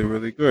is really,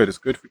 really good. It's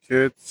good for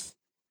kids.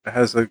 It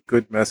has a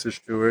good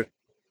message to it.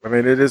 I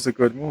mean, it is a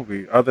good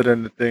movie. Other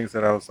than the things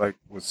that I was like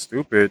was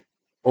stupid,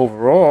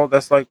 overall,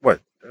 that's like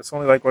what? That's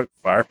only like what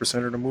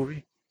 5% of the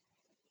movie.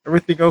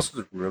 Everything else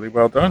was really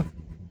well done.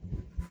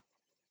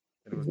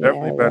 And it was Yeah,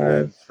 definitely it better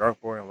than was.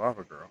 Shark Boy and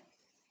Lava Girl.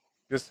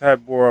 This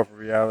had more of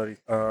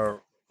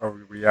a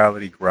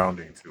reality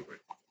grounding to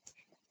it,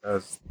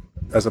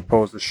 as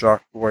opposed to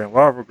Shark Boy and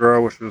Lava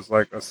Girl, which was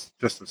like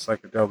just a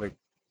psychedelic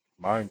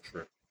mind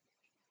trip.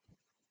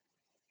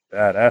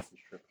 That acid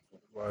trip is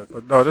what it was.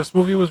 But no, this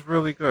movie was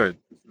really good.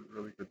 This was a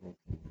really good movie.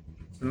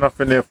 There's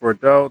enough in there for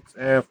adults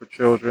and for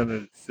children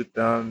to sit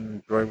down and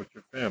enjoy with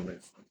your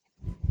families.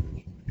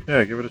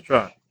 Yeah, give it a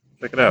try.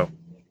 Check it out.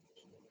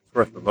 It's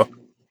worth a look.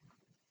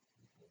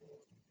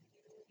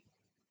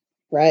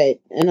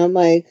 Right. And I'm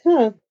like,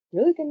 huh,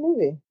 really good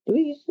movie. Do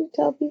we usually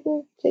tell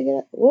people to check it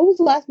out? What was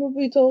the last movie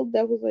we told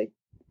that was like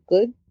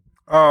good?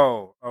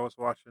 Oh, I was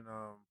watching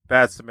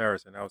Bad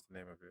Samaritan. That was the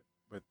name of it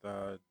with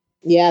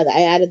Yeah,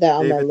 I added that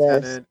on my David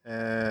list. Tennant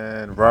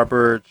and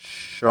Robert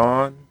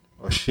Sean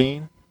or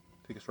Sheen.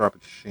 I think it's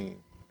Robert Sheen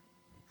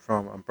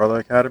from Umbrella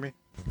Academy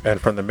and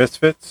from the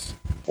Misfits.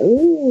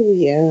 Oh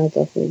yeah,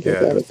 definitely give Yeah,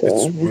 that a it's go.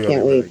 I really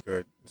can't really wait.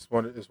 good. It's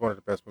one of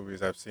the best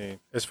movies I've seen.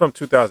 It's from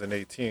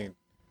 2018.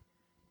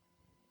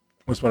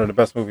 It's one of the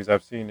best movies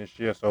I've seen this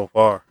year so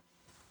far.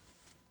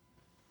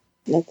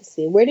 Not to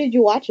see. Where did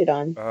you watch it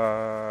on? It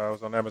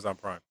was on Amazon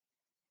Prime.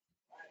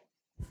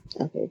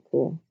 Okay,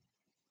 cool.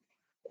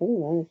 Very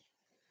nice.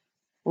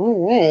 All Yeah,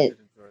 I right. did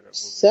enjoy that movie.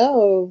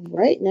 So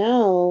right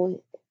now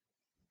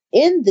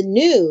in the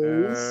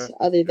news, Let's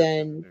get to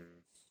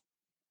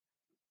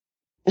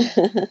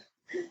the news.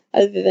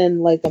 other than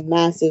like a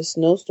massive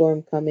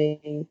snowstorm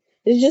coming,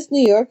 is it just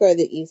New York or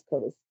the East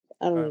Coast?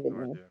 I I don't have even no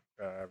know. idea.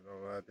 I have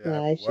no idea.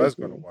 Yeah, I I was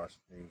should going to know. watch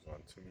the news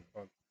on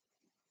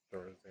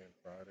Thursday and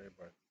Friday,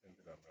 but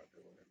ended up not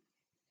doing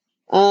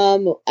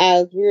it.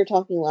 As we were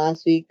talking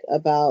last week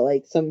about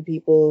like some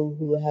people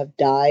who have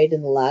died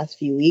in the last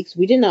few weeks,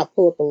 we did not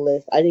pull up a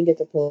list. I didn't get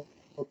to pull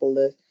up a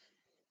list.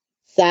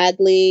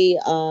 Sadly,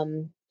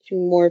 two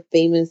more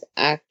famous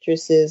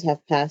actresses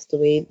have passed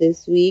away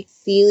this week.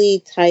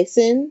 Celie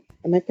Tyson.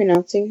 Am I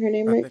pronouncing her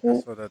name I right? think I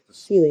Correct? saw that this.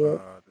 Celia.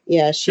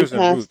 Yeah, She she was in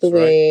passed Roots,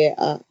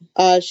 right?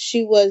 away.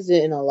 She was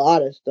in a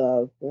lot of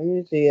stuff. Let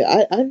me see.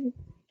 I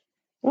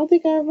don't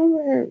think I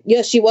remember her.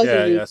 Yeah, she was in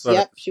Yeah, yeah. I Roots. saw that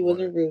Yep, this she was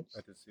morning. in Roots.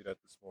 I did see that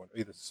this morning,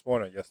 either this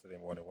morning or yesterday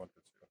morning, one or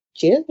two.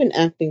 She has been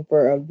acting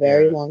for a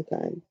very Yeah, long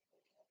time.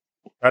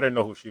 I didn't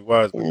know who she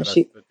was, but Yeah, then I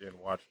she stood there and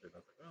watched it. I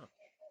was like, oh,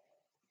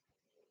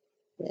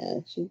 yeah,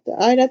 she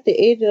died at the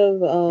age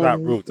of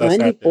not Roots. I sat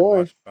there and 94.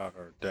 watched about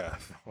her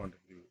death on the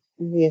news.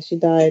 Yeah, she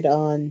died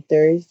on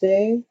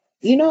Thursday.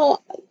 You know,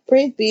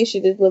 praise be, she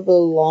did live a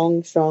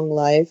long, strong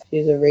life.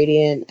 She's a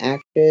radiant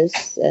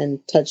actress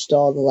and touched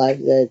all the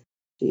lives that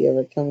she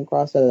ever come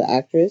across as an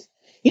actress.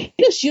 You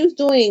know, she was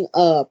doing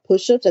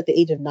push-ups at the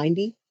age of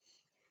 90,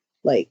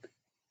 like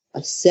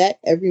a set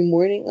every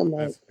morning. I'm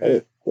like, Vince oh,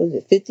 McMahon. was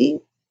it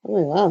 50? I'm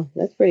like, wow,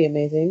 that's pretty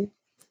amazing.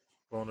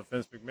 Going to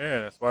Vince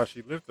McMahon. That's why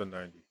she lived to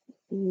 90.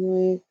 I'm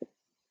like,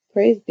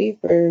 praise be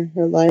for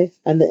her life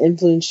and the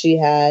influence she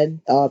had,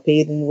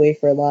 paving the way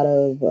for a lot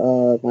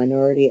of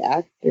minority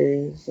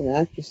actors and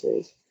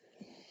actresses.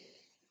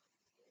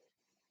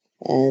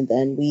 And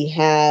then we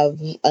have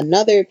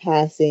another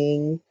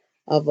passing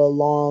of a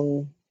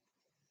long.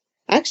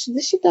 Actually,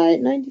 did she die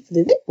at 90?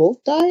 Did they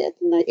both die at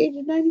the age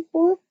of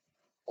 94?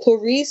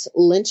 Clarice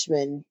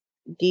Lynchman.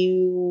 Do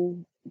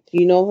you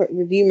know her?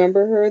 Do you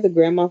remember her, the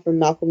grandma from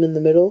Malcolm in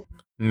the Middle?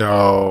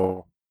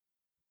 No,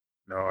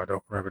 no, I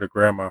don't remember the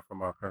grandma from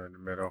Malcolm in the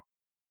Middle.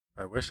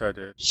 I wish I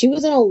did. She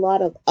was in a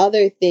lot of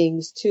other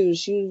things too.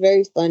 She was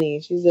very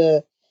funny. She's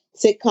a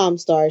sitcom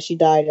star. She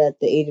died at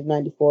the age of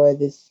 94.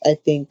 This, I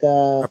think,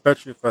 I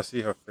bet you if I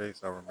see her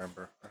face, I'll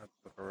remember. I have to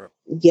look For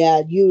real.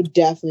 Yeah, you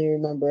definitely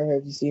remember her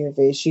if you see her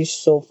face. She's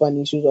so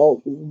funny. She was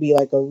all be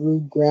like a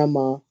rude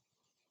grandma.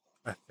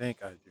 I think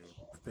I do.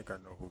 I think I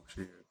know who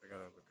she is. I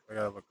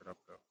gotta look it up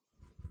though.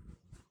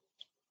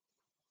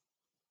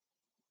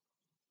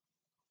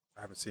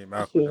 I haven't seen She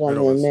Malcolm in was the on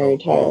Middle the in Mary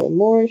so Tyler long.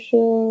 Moore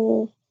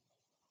show.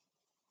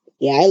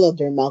 Yeah, I loved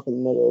her in Malcolm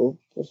in the Middle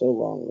for so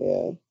long.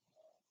 Yeah,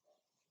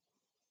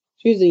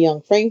 she was a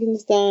young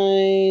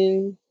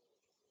Frankenstein.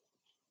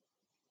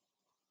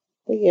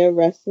 But yeah,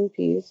 rest in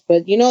peace.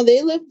 But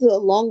they lived a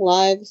long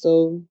life,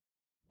 so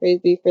praise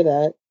be for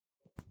that.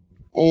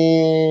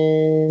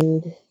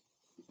 And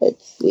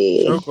let's Show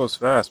see. goes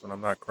fast when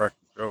I'm not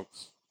cracking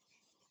jokes.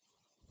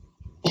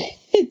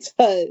 It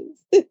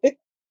does.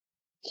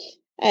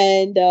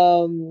 And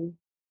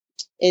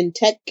in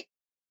tech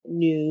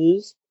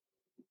news,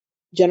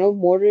 General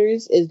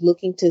Motors is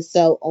looking to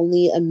sell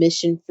only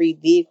emission-free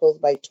vehicles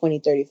by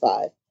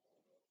 2035.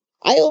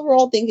 I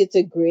overall think it's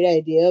a great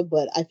idea,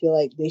 but I feel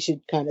like they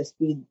should kind of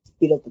speed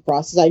up the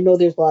process. I know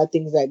there's a lot of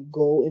things that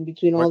go in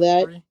between all What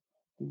that, free?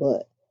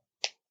 but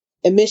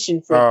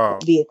emission-free Oh,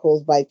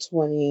 vehicles by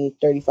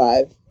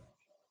 2035,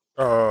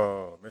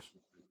 oh, mission.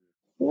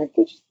 like,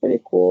 which is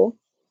pretty cool.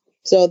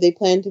 So they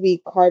plan to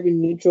be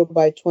carbon neutral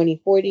by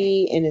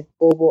 2040 in its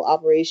global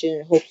operation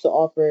and hopes to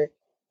offer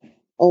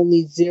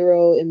only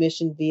zero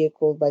emission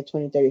vehicles by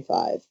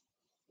 2035.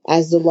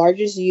 As the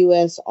largest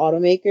U.S.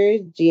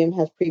 automaker, GM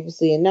has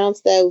previously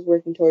announced that it was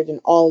working towards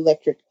an all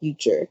electric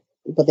future,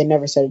 but they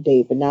never set a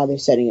date. But now they're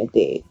setting a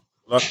date.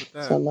 Luck with So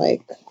that. I'm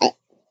like,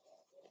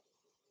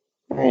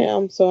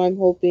 so I'm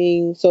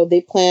hoping. So they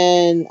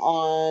plan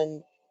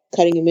on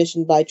cutting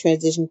emissions by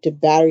transition to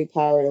battery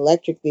powered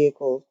electric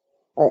vehicles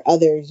or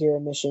other zero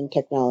emission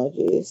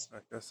technologies.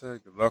 Like I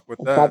said, good luck with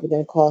It's that. probably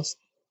going to cost,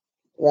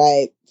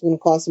 right? It's going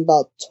to cost them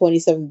about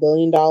 $27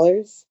 billion.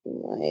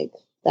 Like,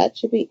 that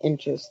should be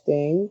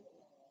interesting.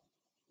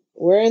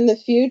 We're in the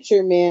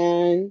future,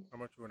 man. How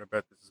much you want to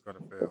bet this is gonna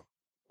fail?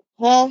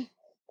 Huh?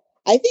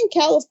 I think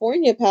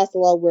California passed a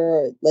law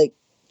where like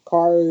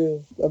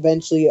cars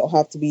eventually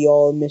have to be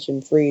all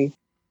emission free.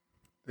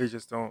 They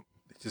just don't.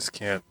 They just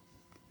can't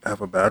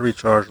have a battery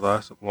charge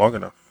last long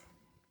enough.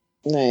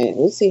 Right,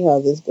 we'll see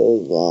how this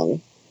goes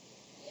along.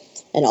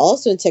 And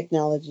also in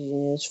technology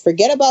news,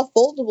 forget about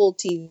foldable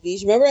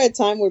TVs. Remember at a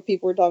time where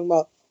people were talking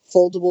about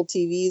foldable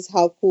TVs?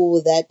 How cool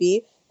would that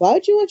be? Why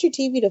would you want your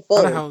TV to How the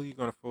fold? hell are you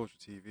gonna fold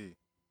your TV?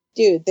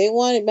 Dude, they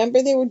wanted,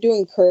 remember they were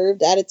doing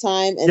curved at a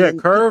time, and Yeah, then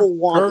people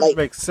want curves like,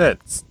 make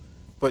sense,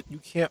 but you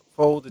can't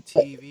fold a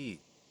TV.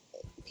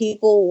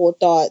 people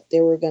thought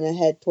they were going to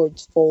head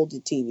towards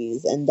folded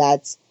TVs, and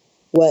that's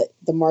what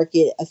the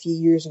market a few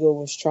years ago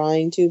was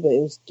trying to, but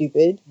it was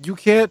stupid. You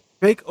can't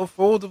make a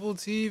foldable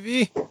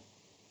TV.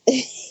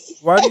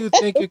 Why do you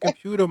think your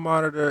computer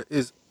monitor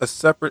is a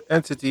separate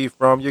entity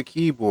from your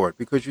keyboard?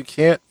 Because you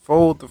can't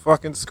fold the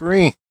fucking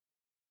screen.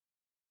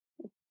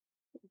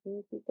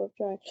 People have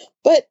tried,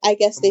 but I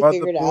guess The they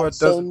figured it out. motherboard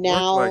So doesn't work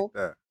like now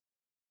that.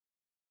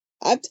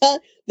 I'm telling,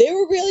 they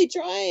were really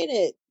trying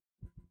it.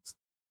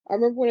 I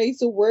remember when I used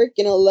to work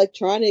in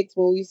electronics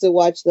when we used to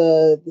watch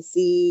the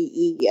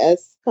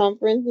CES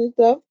conference and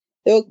stuff.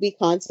 There would be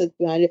concepts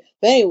behind it.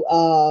 But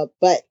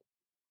anyway,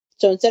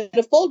 so instead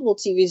of foldable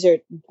TVs, they're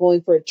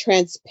going for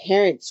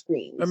transparent That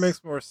screens.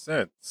 makes more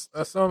sense.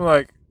 That's Yeah.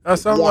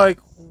 like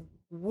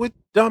what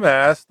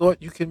dumbass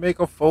thought you can make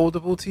a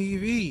foldable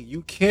TV?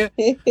 You can't.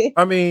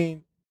 I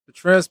mean, the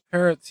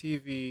transparent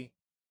TV.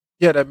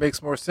 Yeah, that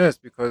makes more sense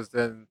because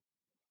then,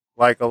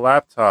 like a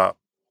laptop,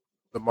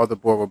 the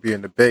motherboard will be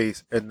in the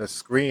base and the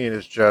screen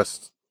is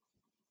just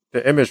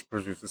the image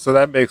producer. So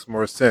that makes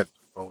more sense.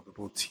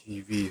 Foldable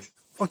TV.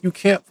 Fuck, you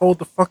can't fold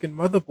the fucking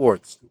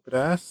motherboard, stupid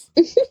ass.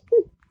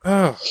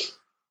 Oh,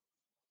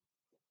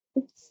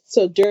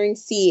 So during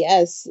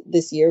CES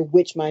this year,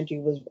 which mind you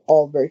was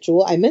all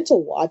virtual, I meant to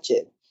watch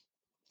it,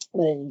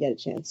 but I didn't get a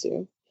chance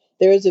to.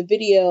 There was a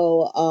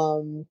video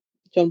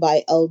shown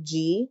by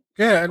LG,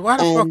 yeah, and why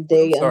the fuck and would I'm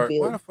they sorry,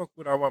 why unveiled. the fuck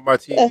would I want my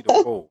TV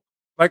to fold?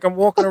 Like I'm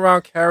walking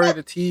around carrying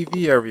the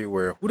TV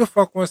everywhere. Who the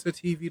fuck wants the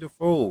TV to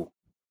fold?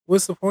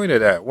 What's the point of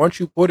that? Once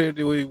you put it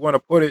where you want to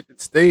put it,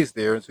 it stays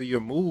there until you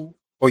move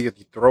or you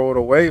throw it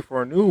away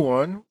for a new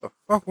one. The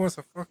fuck wants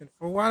a fucking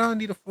fold? Why do I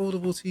need a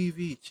foldable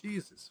TV?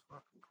 Jesus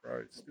fucking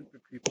Christ!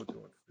 Stupid people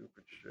doing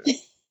stupid shit.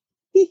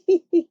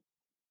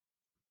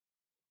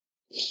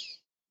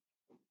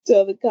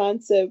 So the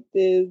concept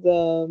is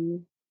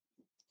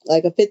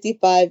like a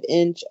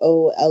 55-inch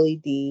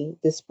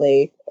OLED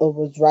display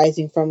was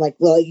rising from like,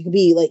 well, you could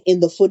be like in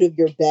the foot of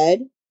your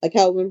bed. Like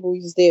how, remember we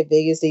used to stay at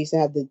Vegas, they used to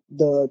have the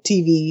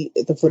TV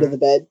at the foot of Mhm. the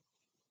bed,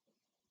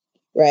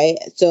 right?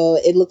 So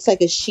it looks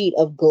like a sheet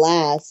of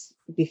glass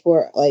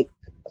before like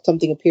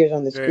something appears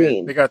on the Yeah, they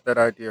screen. got that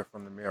idea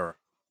from the mirror.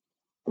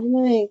 I'm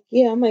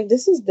like,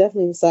 this is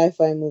definitely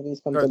sci-fi movies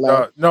come to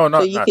life. No,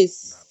 So you could,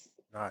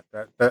 not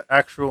that. The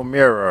actual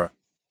mirror.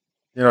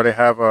 You know, they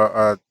have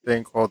a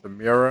thing called the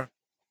mirror,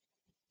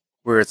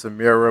 where it's a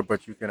mirror,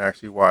 but you can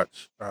actually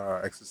watch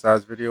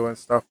exercise video and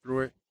stuff through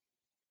it.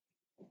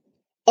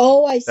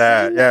 Oh, I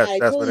That seen that. yes, I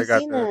that's where totally they got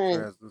seen the that.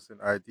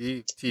 translucent ID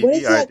What TV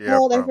is that idea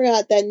called? I from.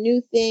 forgot that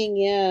new thing.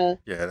 Yeah.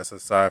 Yeah, that's a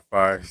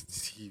sci-fi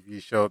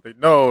TV show thing.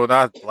 No,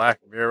 not Black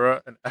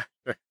Mirror.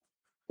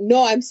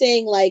 No, I'm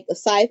saying like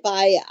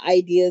sci-fi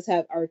ideas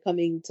are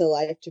coming to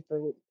life to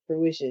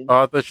fruition.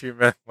 Oh, I thought you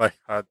meant like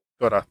I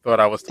thought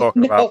I was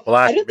talking about No, I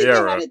Black don't think they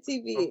had Mirror. a I'm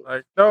TV.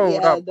 like, no, Yeah,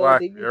 not no, Black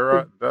they use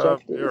Mirror, the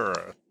projectors.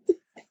 Mirror.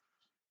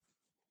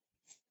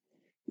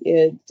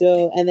 Yeah,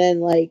 so and then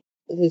like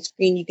the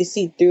screen you can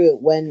see through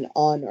it when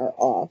on or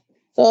off.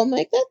 So I'm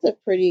like, that's a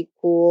pretty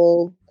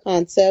cool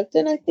concept,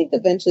 and I think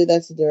eventually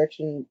that's the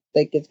direction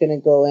like it's gonna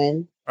go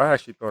in. I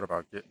actually thought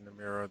about getting the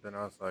mirror, then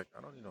I was like,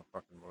 I don't need no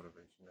fucking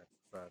motivation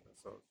exercise, and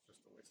so it's just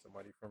a waste of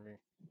money for me.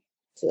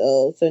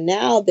 So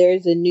now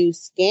there's a new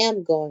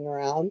scam going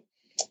around.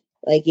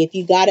 Like if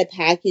you got a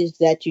package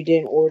that you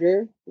didn't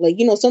order, like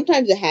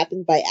sometimes it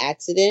happens by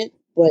accident,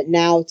 but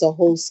now it's a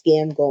whole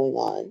scam going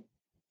on.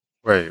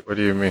 Wait, what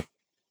do you mean?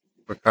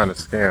 What kind of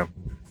scam?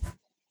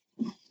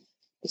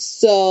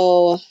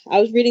 So I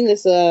was reading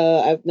this.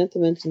 I meant to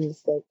mention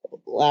this like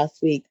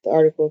last week. The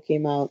article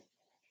came out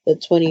the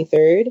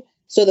 23rd.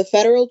 So the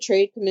Federal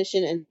Trade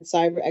Commission and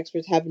cyber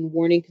experts have been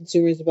warning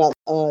consumers about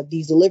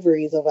these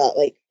deliveries about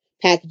like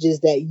packages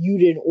that you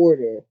didn't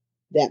order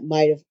that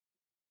might have,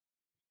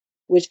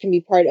 which can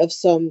be part of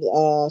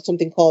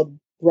something called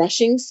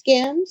brushing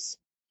scams.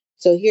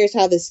 So here's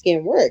how this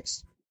scam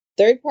works.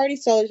 Third-party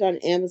sellers on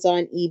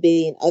Amazon,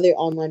 eBay, and other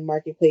online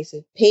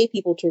marketplaces pay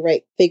people to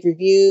write fake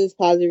reviews,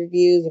 positive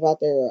reviews about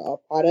their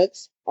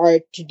products, or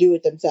to do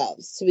it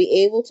themselves. To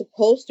be able to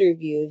post the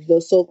reviews,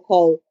 those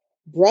so-called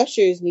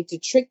brushers need to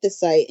trick the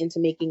site into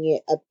making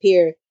it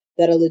appear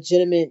that a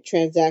legitimate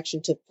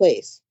transaction took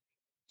place.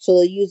 So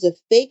they'll use a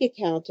fake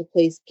account to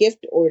place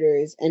gift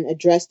orders and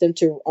address them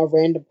to a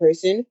random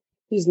person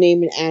whose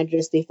name and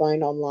address they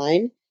find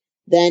online.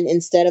 Then,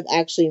 instead of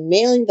actually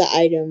mailing the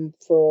item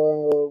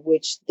for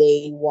which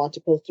they want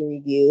to post a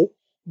review,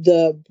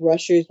 the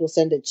brushers will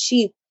send a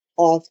cheap,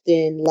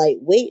 often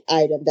lightweight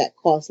item that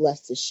costs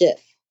less to ship.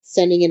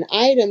 Sending an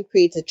item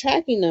creates a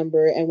tracking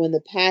number, and when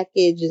the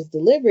package is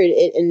delivered,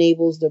 it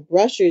enables the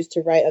brushers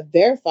to write a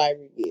verified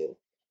review.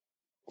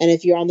 And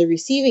if you're on the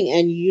receiving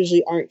end, you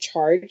usually aren't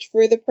charged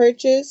for the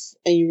purchase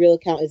and your real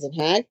account isn't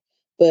hacked,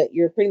 but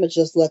you're pretty much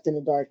just left in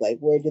the dark. Like,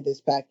 where did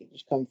this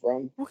package come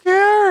from? Who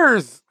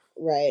cares?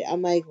 Right.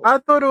 I'm like, I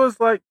thought it was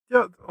like,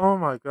 yeah, oh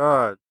my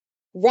god.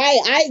 right.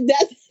 I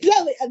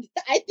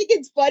think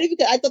it's funny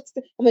because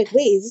I'm like,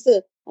 wait,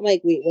 I'm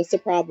like, wait, what's the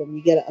problem?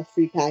 You get a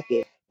free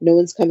package. No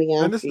one's coming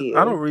And after this is,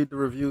 I don't you. read the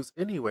reviews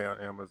anyway on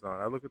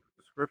Amazon. I look at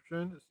the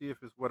description to see if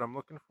it's what I'm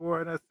looking for,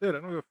 and that's it. I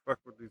don't give a fuck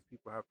what these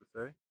people have to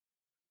say.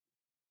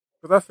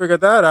 Because I figured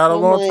that out a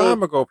I'm long like,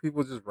 time ago.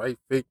 People just write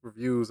fake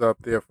reviews up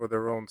there for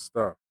their own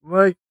stuff. I'm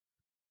like,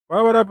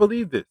 why would I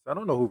believe this? I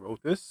don't know who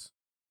wrote this.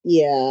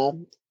 yeah.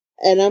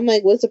 And I'm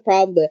like, what's the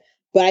problem?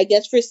 But I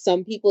guess for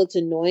some people it's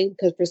annoying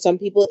because for some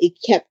people it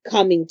kept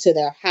coming to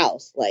their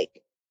house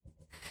like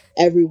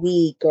every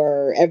week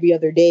or every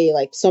other day,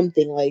 like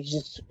something like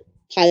just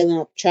piling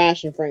up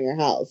trash in front of your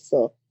house.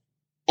 So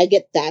I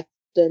get that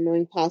the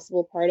annoying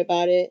possible part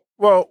about it.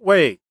 Well,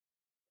 wait.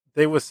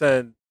 They would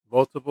send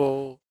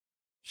multiple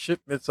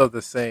shipments of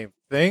the same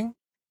thing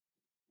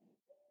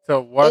to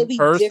It'll one be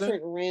person.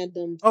 different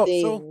random Oh, so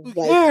things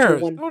who like to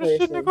cares? one Throw the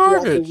shit in the person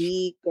throughout the garbage.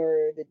 week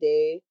or the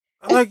day.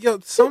 I'm like, yo,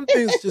 some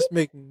things just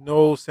make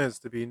no sense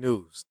to be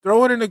news.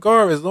 Throw it in the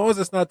garbage as long as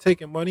it's not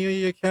taking money on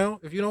your account.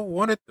 If you don't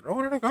want it,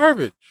 throw it in the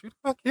garbage. Who the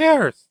fuck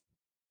cares?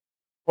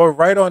 Or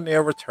write on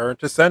their return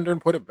to sender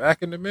and put it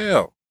back in the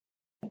mail.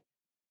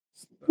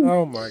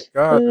 Oh my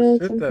god, the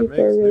shit Some that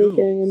people are makes really news.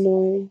 getting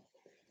annoying.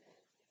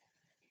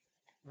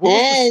 What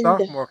was the And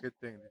stock market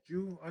thing? Did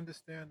you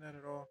understand that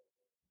at all?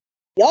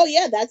 oh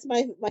yeah, that's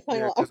my Yeah,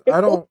 final because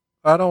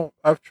article.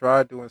 I've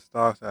tried doing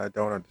stocks and I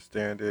don't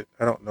understand it.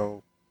 I don't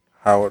know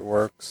how it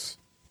works.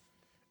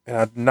 And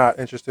I'm not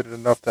interested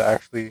enough to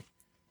actually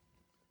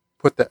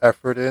put the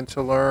effort in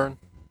to learn.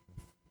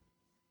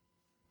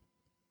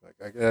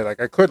 Like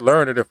I could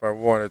learn it if I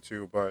wanted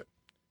to, but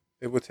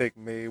it would take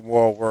me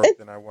more work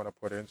than I want to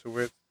put into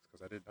it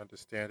because I didn't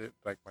understand it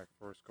like my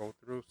first go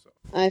through. So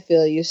I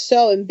feel you.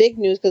 So in big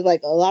news, because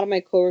like a lot of my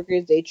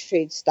coworkers they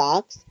trade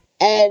stocks,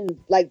 and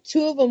like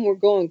two of them were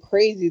going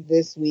crazy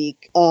this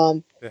week.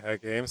 they had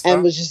And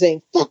GameStop. was just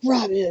saying fuck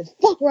Robinhood,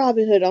 fuck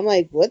Robinhood. I'm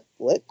like, what?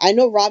 What? I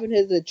know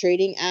Robinhood is a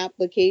trading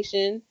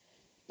application,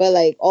 but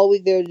like all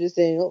week they were just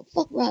saying, oh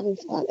fuck Robin,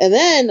 fuck. And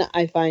then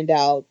I find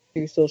out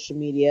through social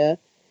media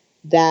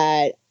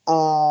that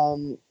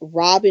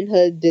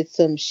Robinhood did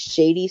some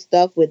shady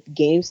stuff with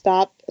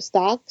GameStop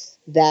stocks,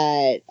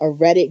 that a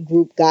Reddit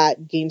group got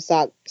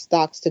GameStop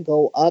stocks to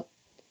go up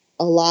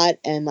a lot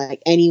and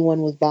like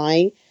anyone was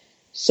buying.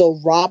 So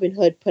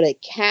Robinhood put a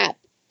cap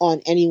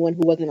on anyone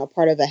who wasn't a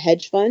part of a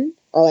hedge fund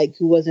or like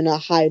who wasn't a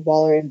high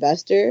baller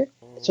investor,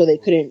 so they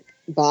Oh, couldn't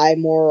buy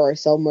more or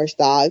sell more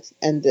stocks.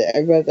 And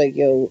everybody's like,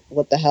 yo,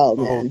 what the hell,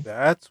 oh, man?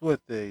 that's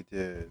what they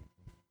did.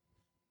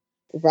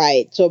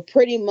 Right. So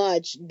pretty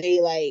much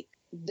they like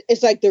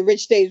it's like the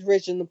rich stays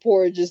rich and the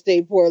poor just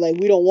stay poor. Like,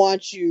 we don't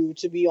want you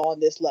to be on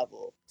this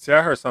level. See,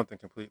 I heard something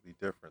completely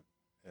different,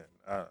 and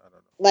I don't know.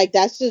 Like,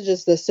 that's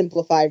just the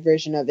simplified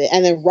version of it.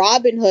 And then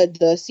Robinhood,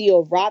 the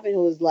CEO of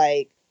Robinhood, was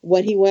like,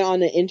 when he went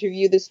on an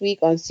interview this week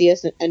on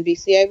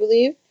CNBC, I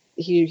believe,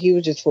 he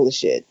was just full of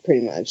shit,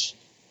 pretty much.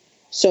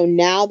 So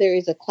now there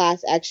is a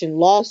class action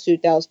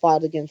lawsuit that was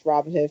filed against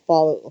Robinhood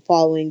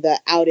following the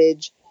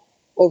outage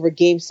over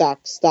GameStop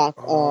stock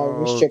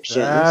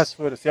restrictions. That's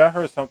what. See, I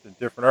heard something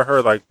different. I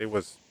heard like they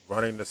was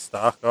running the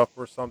stock up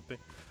or something.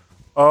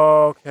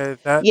 Oh, okay.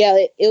 Yeah,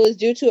 it was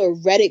due to a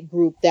Reddit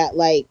group that,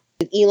 like,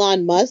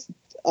 Elon Musk,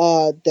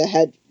 the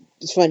head.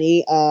 It's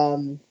funny.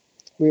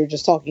 We were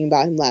just talking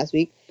about him last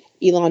week.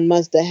 Elon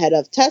Musk, the head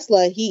of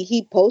Tesla,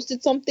 he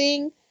posted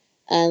something,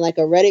 and like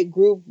a Reddit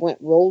group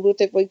rolled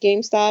with it with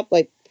GameStop.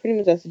 Like, pretty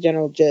much that's the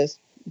general gist.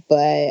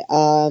 But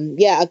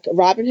yeah, a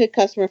Robinhood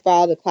customer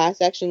filed a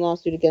class action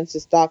lawsuit against the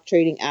stock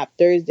trading app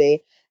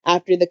Thursday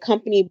after the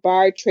company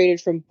barred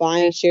traders from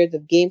buying shares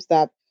of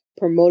GameStop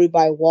promoted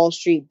by Wall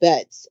Street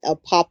Bets, a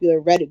popular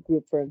Reddit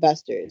group for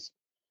investors.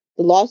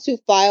 The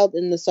lawsuit filed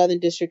in the Southern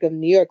District of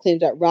New York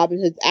claims that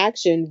Robinhood's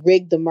action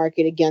rigged the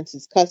market against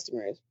its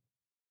customers.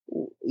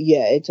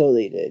 Yeah, it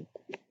totally did.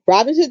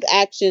 Robinhood's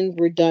actions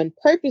were done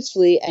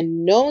purposefully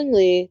and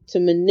knowingly to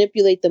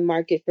manipulate the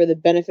market for the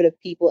benefit of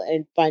people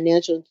and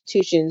financial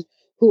institutions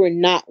who were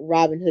not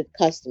Robinhood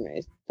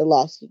customers, the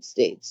lawsuit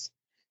states.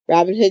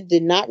 Robinhood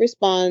did not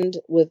respond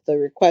with the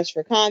request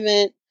for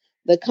comment.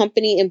 The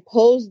company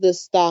imposed the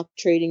stock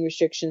trading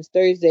restrictions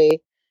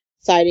Thursday,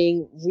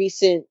 citing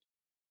recent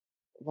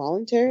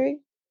voluntary?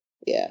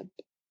 Yeah.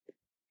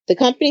 The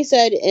company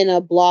said in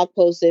a blog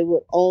post it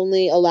would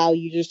only allow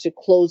users to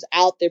close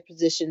out their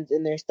positions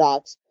in their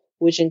stocks,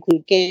 which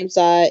include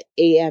GameStop,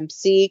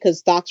 AMC, because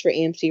stocks for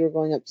AMC were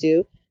going up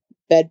too,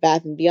 Bed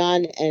Bath &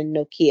 Beyond, and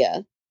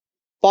Nokia.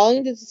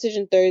 Following the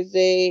decision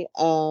Thursday,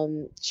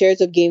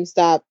 shares of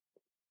GameStop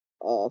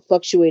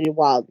fluctuated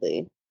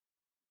wildly.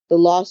 The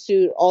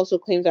lawsuit also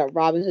claims that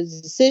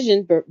Robinhood's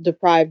decision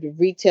deprived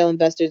retail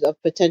investors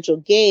of potential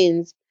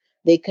gains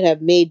they could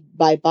have made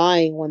by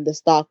buying when the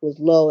stock was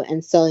low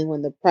and selling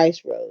when the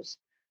price rose.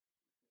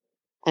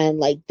 And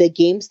like the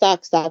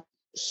GameStop stock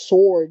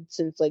soared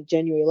since like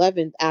January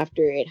 11th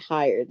after it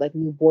hired like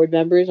new board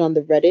members on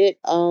the Reddit,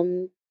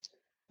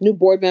 new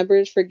board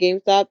members for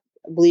GameStop,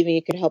 believing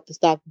it could help the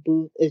stock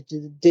boost its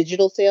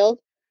digital sales.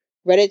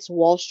 Reddit's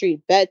Wall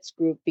Street Bets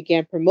group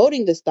began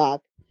promoting the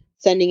stock,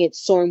 sending it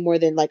soaring more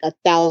than like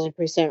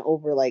 1,000%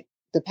 over like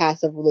the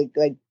past of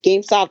like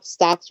GameStop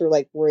stocks were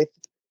like worth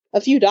a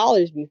few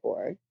dollars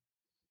before.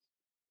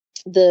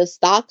 The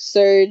stock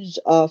surge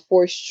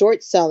forced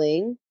short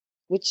selling,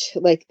 which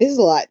like there's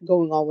a lot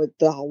going on with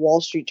the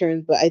Wall Street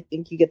terms, but I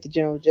think you get the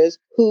general gist.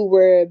 Who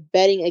were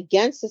betting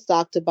against the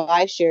stock to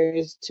buy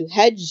shares to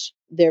hedge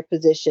their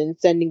position,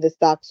 sending the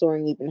stock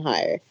soaring even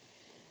higher.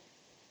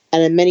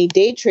 And then many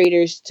day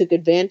traders took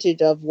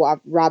advantage of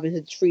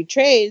Robinhood's free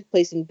trades,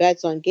 placing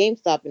bets on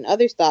GameStop and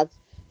other stocks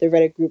the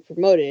Reddit group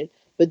promoted.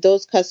 But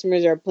those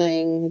customers are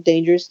playing a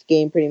dangerous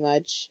game pretty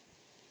much.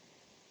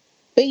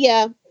 But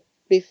yeah,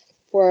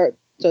 Well,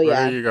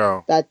 there you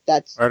go.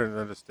 That's I didn't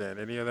understand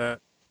any of that.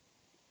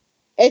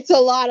 It's a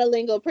lot of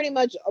lingo. Pretty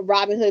much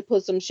Robinhood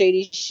put some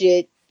shady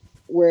shit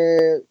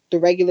where the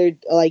regular,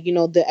 like,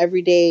 the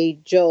everyday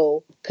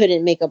Joe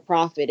couldn't make a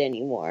profit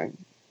anymore.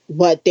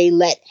 But they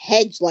let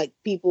like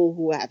people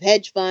who have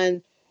hedge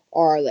funds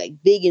or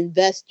like big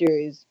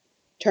investors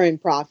turn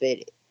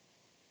profit.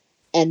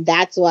 And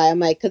that's why I'm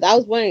like, because I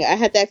was wondering, I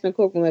had to ask my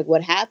coworker, like,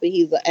 what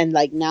happened? And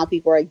like now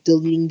people are like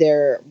deleting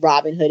their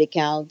Robinhood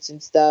accounts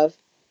and stuff.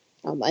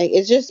 I'm like,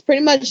 it's just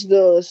pretty much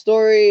the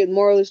story,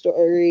 moral of the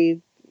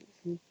story.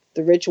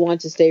 The rich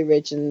want to stay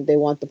rich and they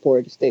want the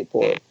poor to stay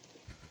poor.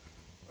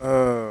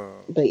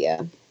 But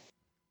yeah.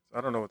 I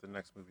don't know what the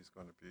next movie's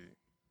going to be.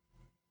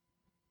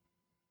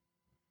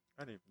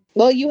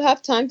 Well, you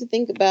have time to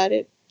think about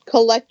it.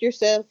 Collect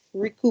yourself,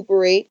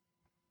 recuperate.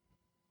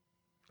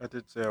 I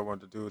did say I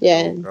wanted to do it.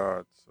 Yeah. Oh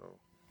God, so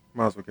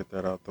might as well get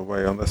that out the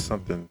way unless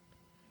something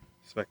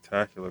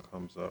spectacular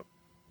comes up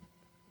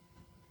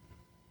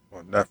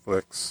on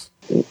Netflix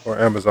or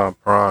Amazon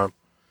Prime.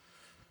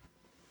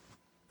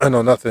 I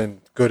know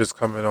nothing good is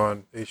coming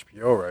on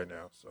HBO right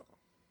now, so.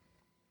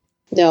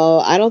 No,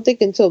 I don't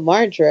think until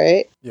March,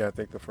 right? Yeah, I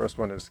think the first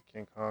one is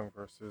King Kong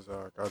versus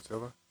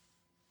Godzilla.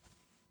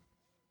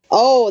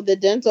 Oh, the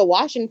Denzel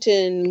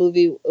Washington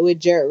movie with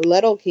Jared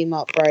Leto came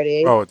out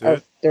Friday. Oh, it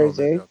did?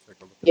 Thursday.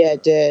 Yeah,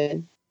 it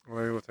did. Well,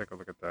 maybe we'll take a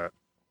look at that.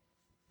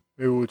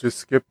 Maybe we'll just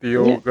skip the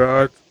old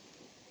gods.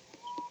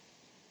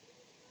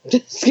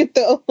 Just skip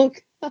the old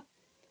gods.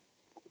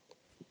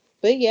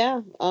 But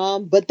yeah,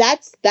 but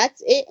that's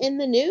it in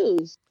the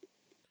news.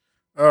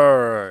 All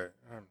right.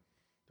 I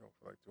don't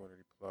feel like doing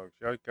any plugs.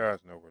 You guys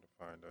know where to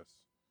find us.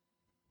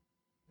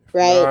 If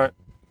not,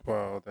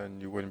 well,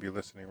 then you wouldn't be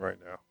listening right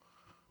now.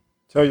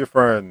 Tell your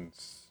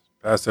friends.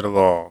 Pass it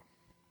along.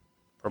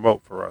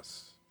 Promote for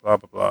us. Blah,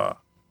 blah, blah.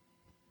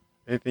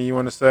 Anything you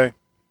want to say?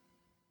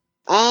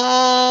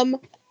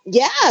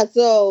 Yeah,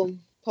 so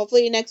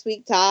hopefully next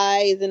week Ty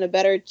is in a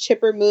better,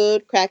 chipper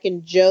mood,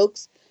 cracking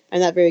jokes. I'm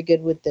not very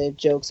good with the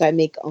jokes. I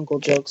make uncle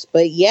jokes.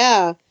 But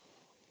yeah.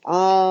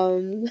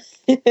 Oh,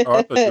 I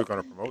thought you were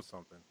going to promote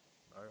something.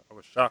 I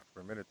was shocked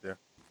for a minute there.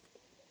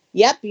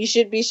 Yep, you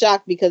should be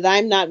shocked because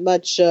I'm not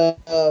much of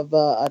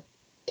a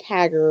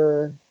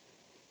tagger.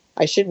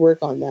 I should work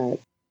on that.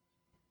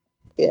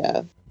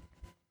 Yeah.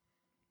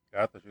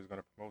 I thought you was going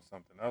to promote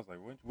something. I was like,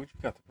 what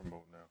you got to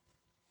promote now?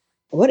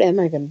 What am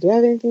I going to do? I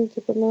have anything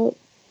to promote?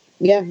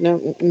 Yeah,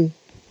 no.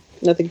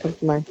 Nothing comes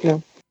to mind.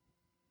 No.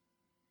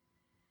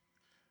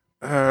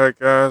 Alright,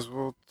 guys.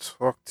 We'll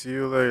talk to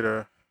you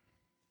later.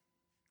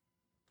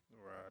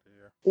 We're out of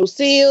here. We'll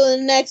see you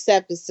in the next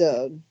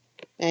episode.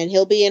 And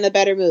he'll be in a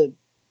better mood.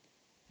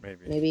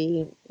 Maybe.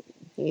 Maybe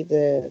he needs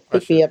a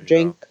pick-me-up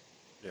drink.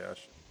 Though. Yeah, I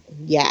should.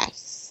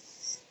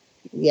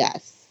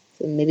 Yes.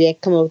 So maybe I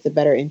come up with a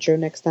better intro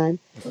next time.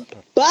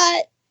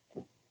 But,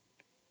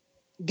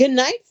 good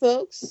night,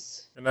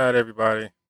 folks. Good night, everybody.